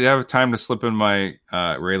have time to slip in my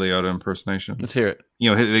Ray Liotta impersonation? Let's hear it.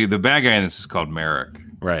 The bad guy in this is called Merrick,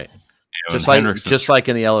 right? Just like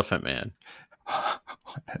in The Elephant Man.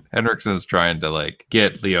 Hendrickson's trying to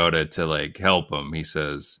get Liotta to help him. He's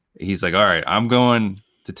like, all right, I'm going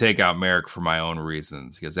to take out Merrick for my own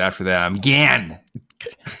reasons. Because after that, I'm Gan.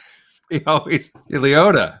 He always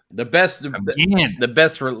Liotta. The best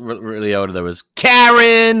Liotta there was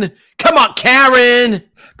Karen. Come on, Karen.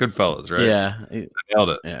 Goodfellas, right? Yeah,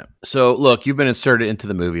 nailed it. Yeah. So look, you've been inserted into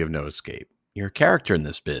the movie of No Escape. You're a character in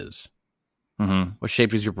this biz. Mm-hmm. What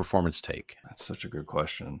shape does your performance take? That's such a good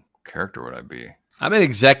question. What character would I be? I'm an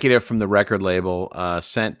executive from the record label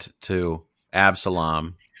sent to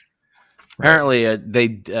Absalom. Apparently,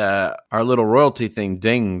 our little royalty thing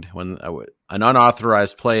dinged when an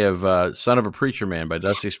unauthorized play of Son of a Preacher Man by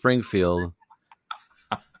Dusty Springfield.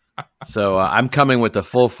 So I'm coming with the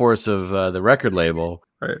full force of the record label.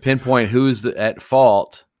 Right. Pinpoint who's at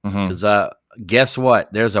fault. Because guess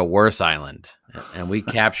what? There's a worse island, and we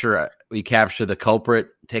capture the culprit,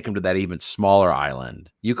 take him to that even smaller island.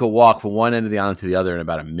 You could walk from one end of the island to the other in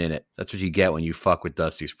about a minute. That's what you get when you fuck with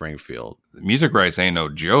Dusty Springfield. The music rights ain't no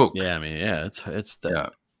joke. Yeah, I mean,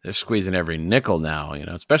 they're squeezing every nickel now,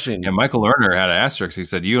 especially. And Michael Lerner had an asterisk. He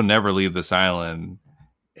said, "You'll never leave this island,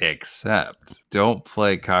 except don't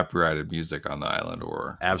play copyrighted music on the island."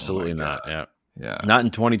 Or absolutely not. Yeah. Yeah, not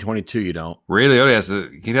in 2022. You don't. Ray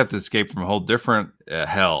Liotta he'd have to escape from a whole different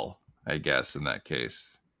hell, I guess, in that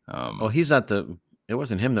case. Well, he's not it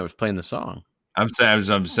wasn't him that was playing the song. I'm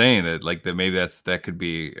saying that maybe that could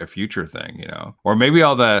be a future thing, or maybe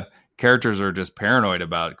all the characters are just paranoid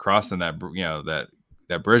about crossing that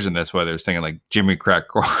that bridge, and that's why they're singing like Jimmy Crack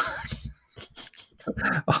Corn,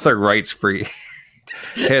 all their rights free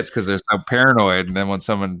hits because they're so paranoid. And then when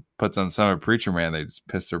someone puts on Son of a Preacher Man, they just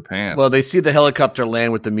piss their pants. Well, they see the helicopter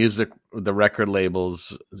land with the music, the record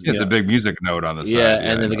labels. It's a big music note on the side. Yeah,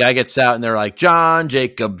 and then the guy gets out and they're like, John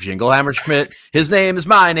Jacob Jingleheimer Schmidt. His name is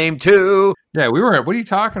my name too. Yeah, what are you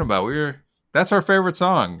talking about? That's our favorite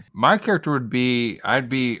song. My character I'd be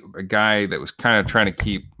a guy that was kind of trying to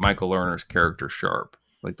keep Michael Lerner's character sharp.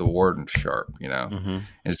 Like the warden sharp, and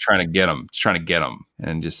just trying to get him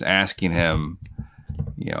and just asking him,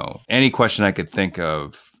 any question I could think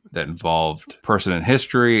of that involved a person in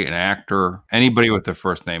history, an actor, anybody with the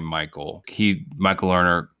first name Michael. Michael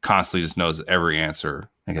Lerner constantly just knows every answer.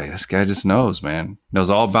 Like, this guy just knows, man.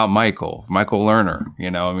 Knows all about Michael Lerner,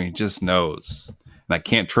 he just knows. And I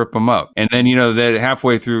can't trip him up. And then, that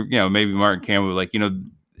halfway through, maybe Martin Campbell,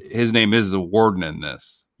 his name is the warden in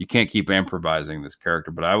this. You can't keep improvising this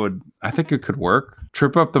character, but I think it could work.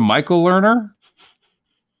 Trip up the Michael learner.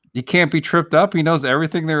 He can't be tripped up. He knows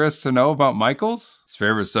everything there is to know about Michaels. His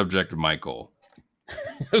favorite subject, Michael.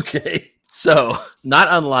 Okay. So, not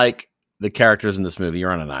unlike the characters in this movie,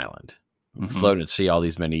 you're on an island. Floating at sea all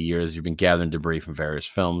these many years. You've been gathering debris from various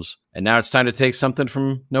films. And now it's time to take something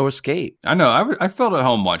from No Escape. I know. I felt at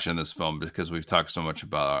home watching this film because we've talked so much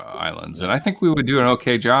about our islands. And I think we would do an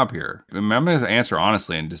okay job here. I mean, I'm going to answer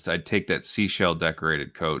honestly and just I'd take that seashell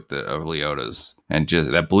decorated coat of Leota's. And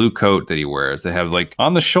just that blue coat that he wears. They have like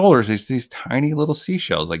on the shoulders these tiny little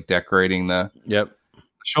seashells like decorating the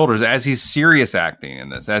shoulders as he's serious acting in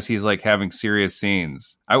this, as he's like having serious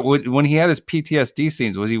scenes. When he had his PTSD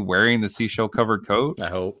scenes, was he wearing the seashell covered coat? I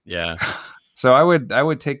hope, yeah. So I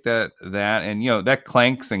would take that and that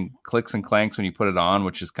clanks and clicks and clanks when you put it on,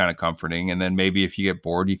 which is kind of comforting. And then maybe if you get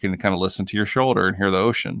bored, you can kind of listen to your shoulder and hear the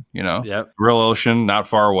ocean. Real ocean, not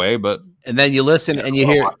far away, but and then you listen and you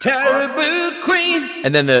hear Caribou Queen,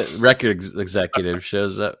 and then the record executive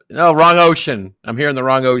shows up. No, wrong ocean. I'm hearing the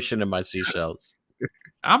wrong ocean in my seashells.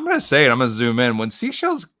 I'm going to say it. I'm going to zoom in. When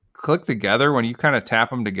seashells click together, when you kind of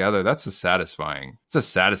tap them together, it's a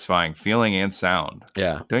satisfying feeling and sound.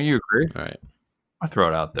 Yeah. Don't you agree? All right. I'll throw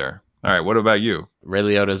it out there. All right. What about you? Ray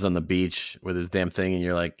Liotta's on the beach with his damn thing, and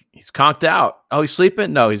you're like, he's conked out. Oh, he's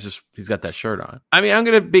sleeping? No, he's got that shirt on. I mean, I'm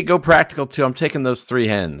going to go practical too. I'm taking those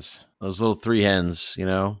those little three hens,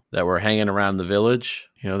 that were hanging around the village.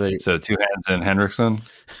 So 2 hens in Hendrickson.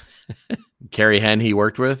 Carrie hen he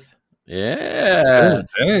worked with. Yeah.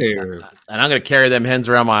 Hey. And I'm going to carry them hens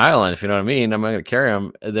around my island, if you know what I mean. I'm going to carry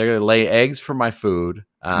them. They're going to lay eggs for my food.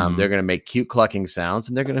 They're going to make cute clucking sounds,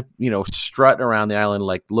 and they're going to, strut around the island,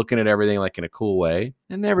 like looking at everything like in a cool way.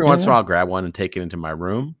 And every once in a while I'll grab one and take it into my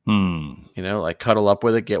room, like cuddle up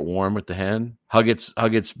with it, get warm with the hen, hug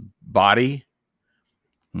its body.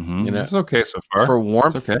 It's okay so far for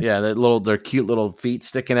warmth. Okay. Yeah. Their cute little feet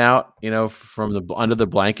sticking out, from under the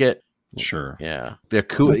blanket. Sure. Yeah. They're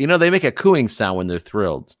coo. They make a cooing sound when they're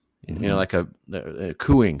thrilled. Like a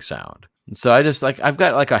cooing sound. And so I just I've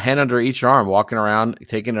got like a hen under each arm, walking around,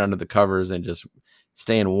 taking it under the covers and just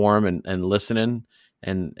staying warm and listening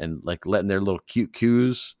and like letting their little cute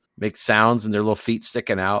coos make sounds and their little feet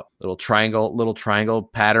sticking out, little triangle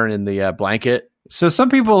pattern in the blanket. So some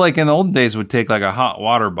people, like in the olden days, would take like a hot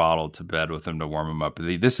water bottle to bed with them to warm them up.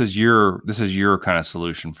 This is your kind of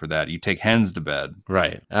solution for that. You take hens to bed,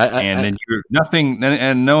 right? Then you're nothing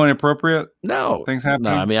and no inappropriate things happen. No,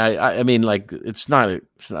 I mean, like it's not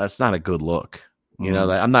a good look.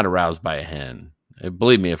 I'm not aroused by a hen.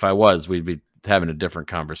 Believe me, if I was, we'd be having a different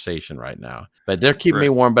conversation right now. But they're keeping me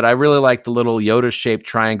warm. But I really like the little Yoda shaped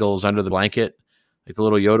triangles under the blanket, like the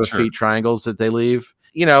little Yoda feet triangles that they leave.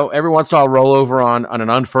 Every once in a while I'll roll over on an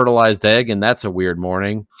unfertilized egg, and that's a weird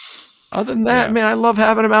morning. Other than that, man, I love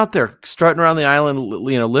having them out there strutting around the island,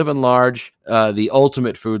 living large, the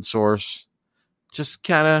ultimate food source. Just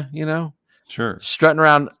kind of, strutting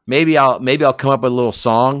around. Maybe I'll come up with a little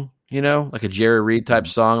song, like a Jerry Reed type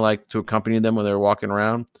song, like to accompany them when they're walking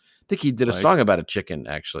around. I think he did a song about a chicken,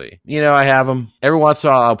 actually. I have them every once in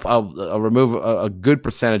a while. I'll remove a good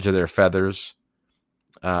percentage of their feathers.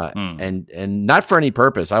 And not for any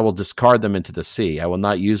purpose. I will discard them into the sea. I will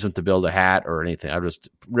not use them to build a hat or anything. I'll just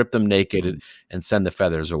rip them naked and send the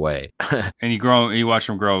feathers away. And you watch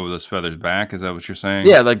them grow with those feathers back. Is that what you're saying?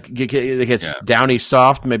 Yeah, like it gets downy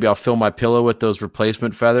soft. Maybe I'll fill my pillow with those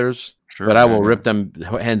replacement feathers. Sure, but I will rip them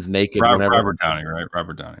hens naked. Robert Downey, right?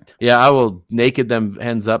 Robert Downey. Yeah, I will naked them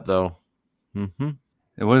hens up though. Mm-hmm.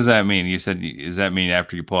 What does that mean? You said, does that mean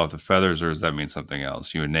after you pull off the feathers, or does that mean something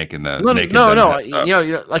else? You would naked the no.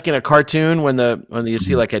 Like in a cartoon when you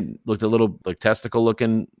see like the little like testicle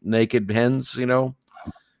looking naked hens,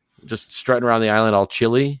 just strutting around the island all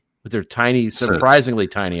chilly with their surprisingly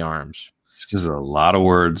tiny arms. This is a lot of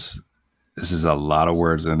words.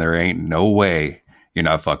 And there ain't no way you're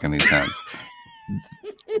not fucking these hens.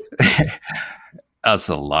 That's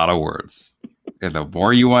a lot of words. And the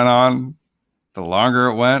more you went on, the longer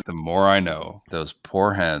it went, the more I know. Those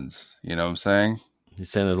poor hens. You know what I'm saying? He's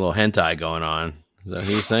saying there's a little hentai going on. Is that what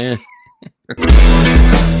he's saying?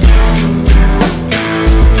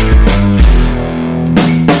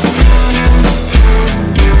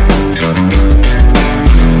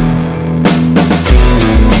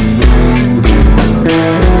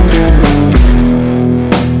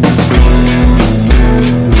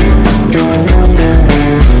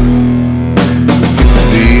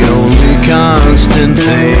 Constant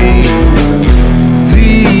thing,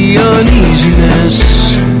 the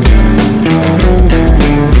uneasiness,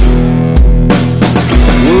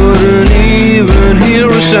 wouldn't even hear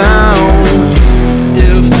a sound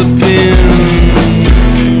if the pin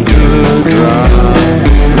could drop.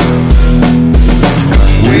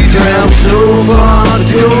 We traveled so far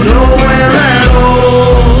to go nowhere at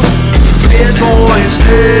all. Pinpoint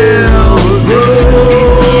still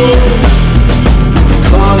grow.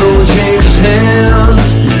 Cargo changes hands,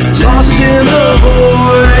 lost in the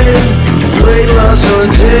void. Weightless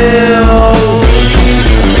until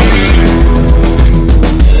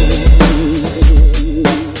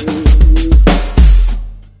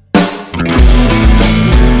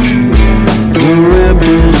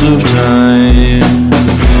of time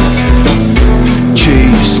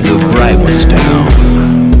chase the bright ones down,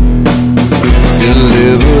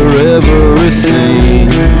 deliver everything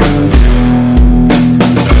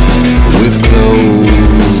with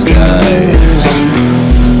closed eyes.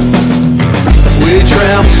 We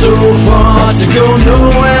traveled so far to go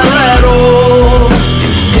nowhere at all.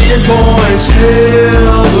 Pinpoints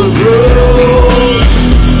never grow.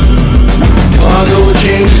 Cargo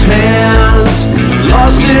changes hands,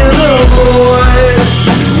 lost in the void,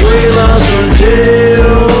 we lost until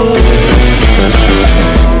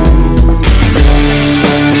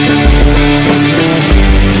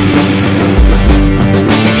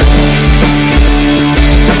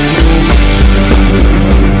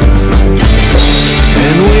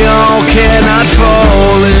and we all cannot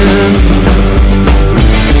fall in.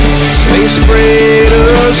 Space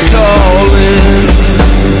freighters calling.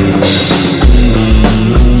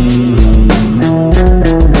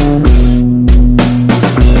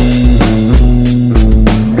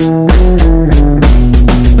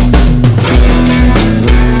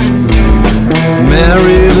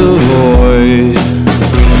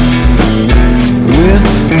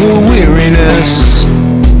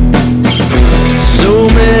 So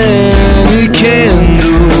many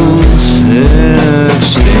candles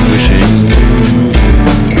extinguishing.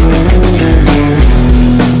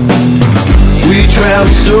 We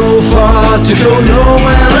traveled so far to go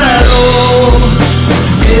nowhere at all.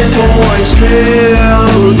 Pinpoints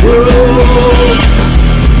never grow.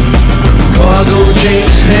 Cargo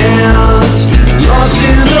changes hands, lost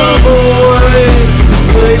in the void,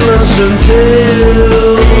 weightless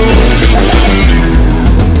until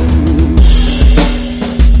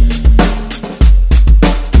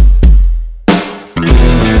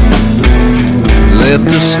let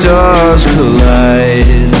the stars collide.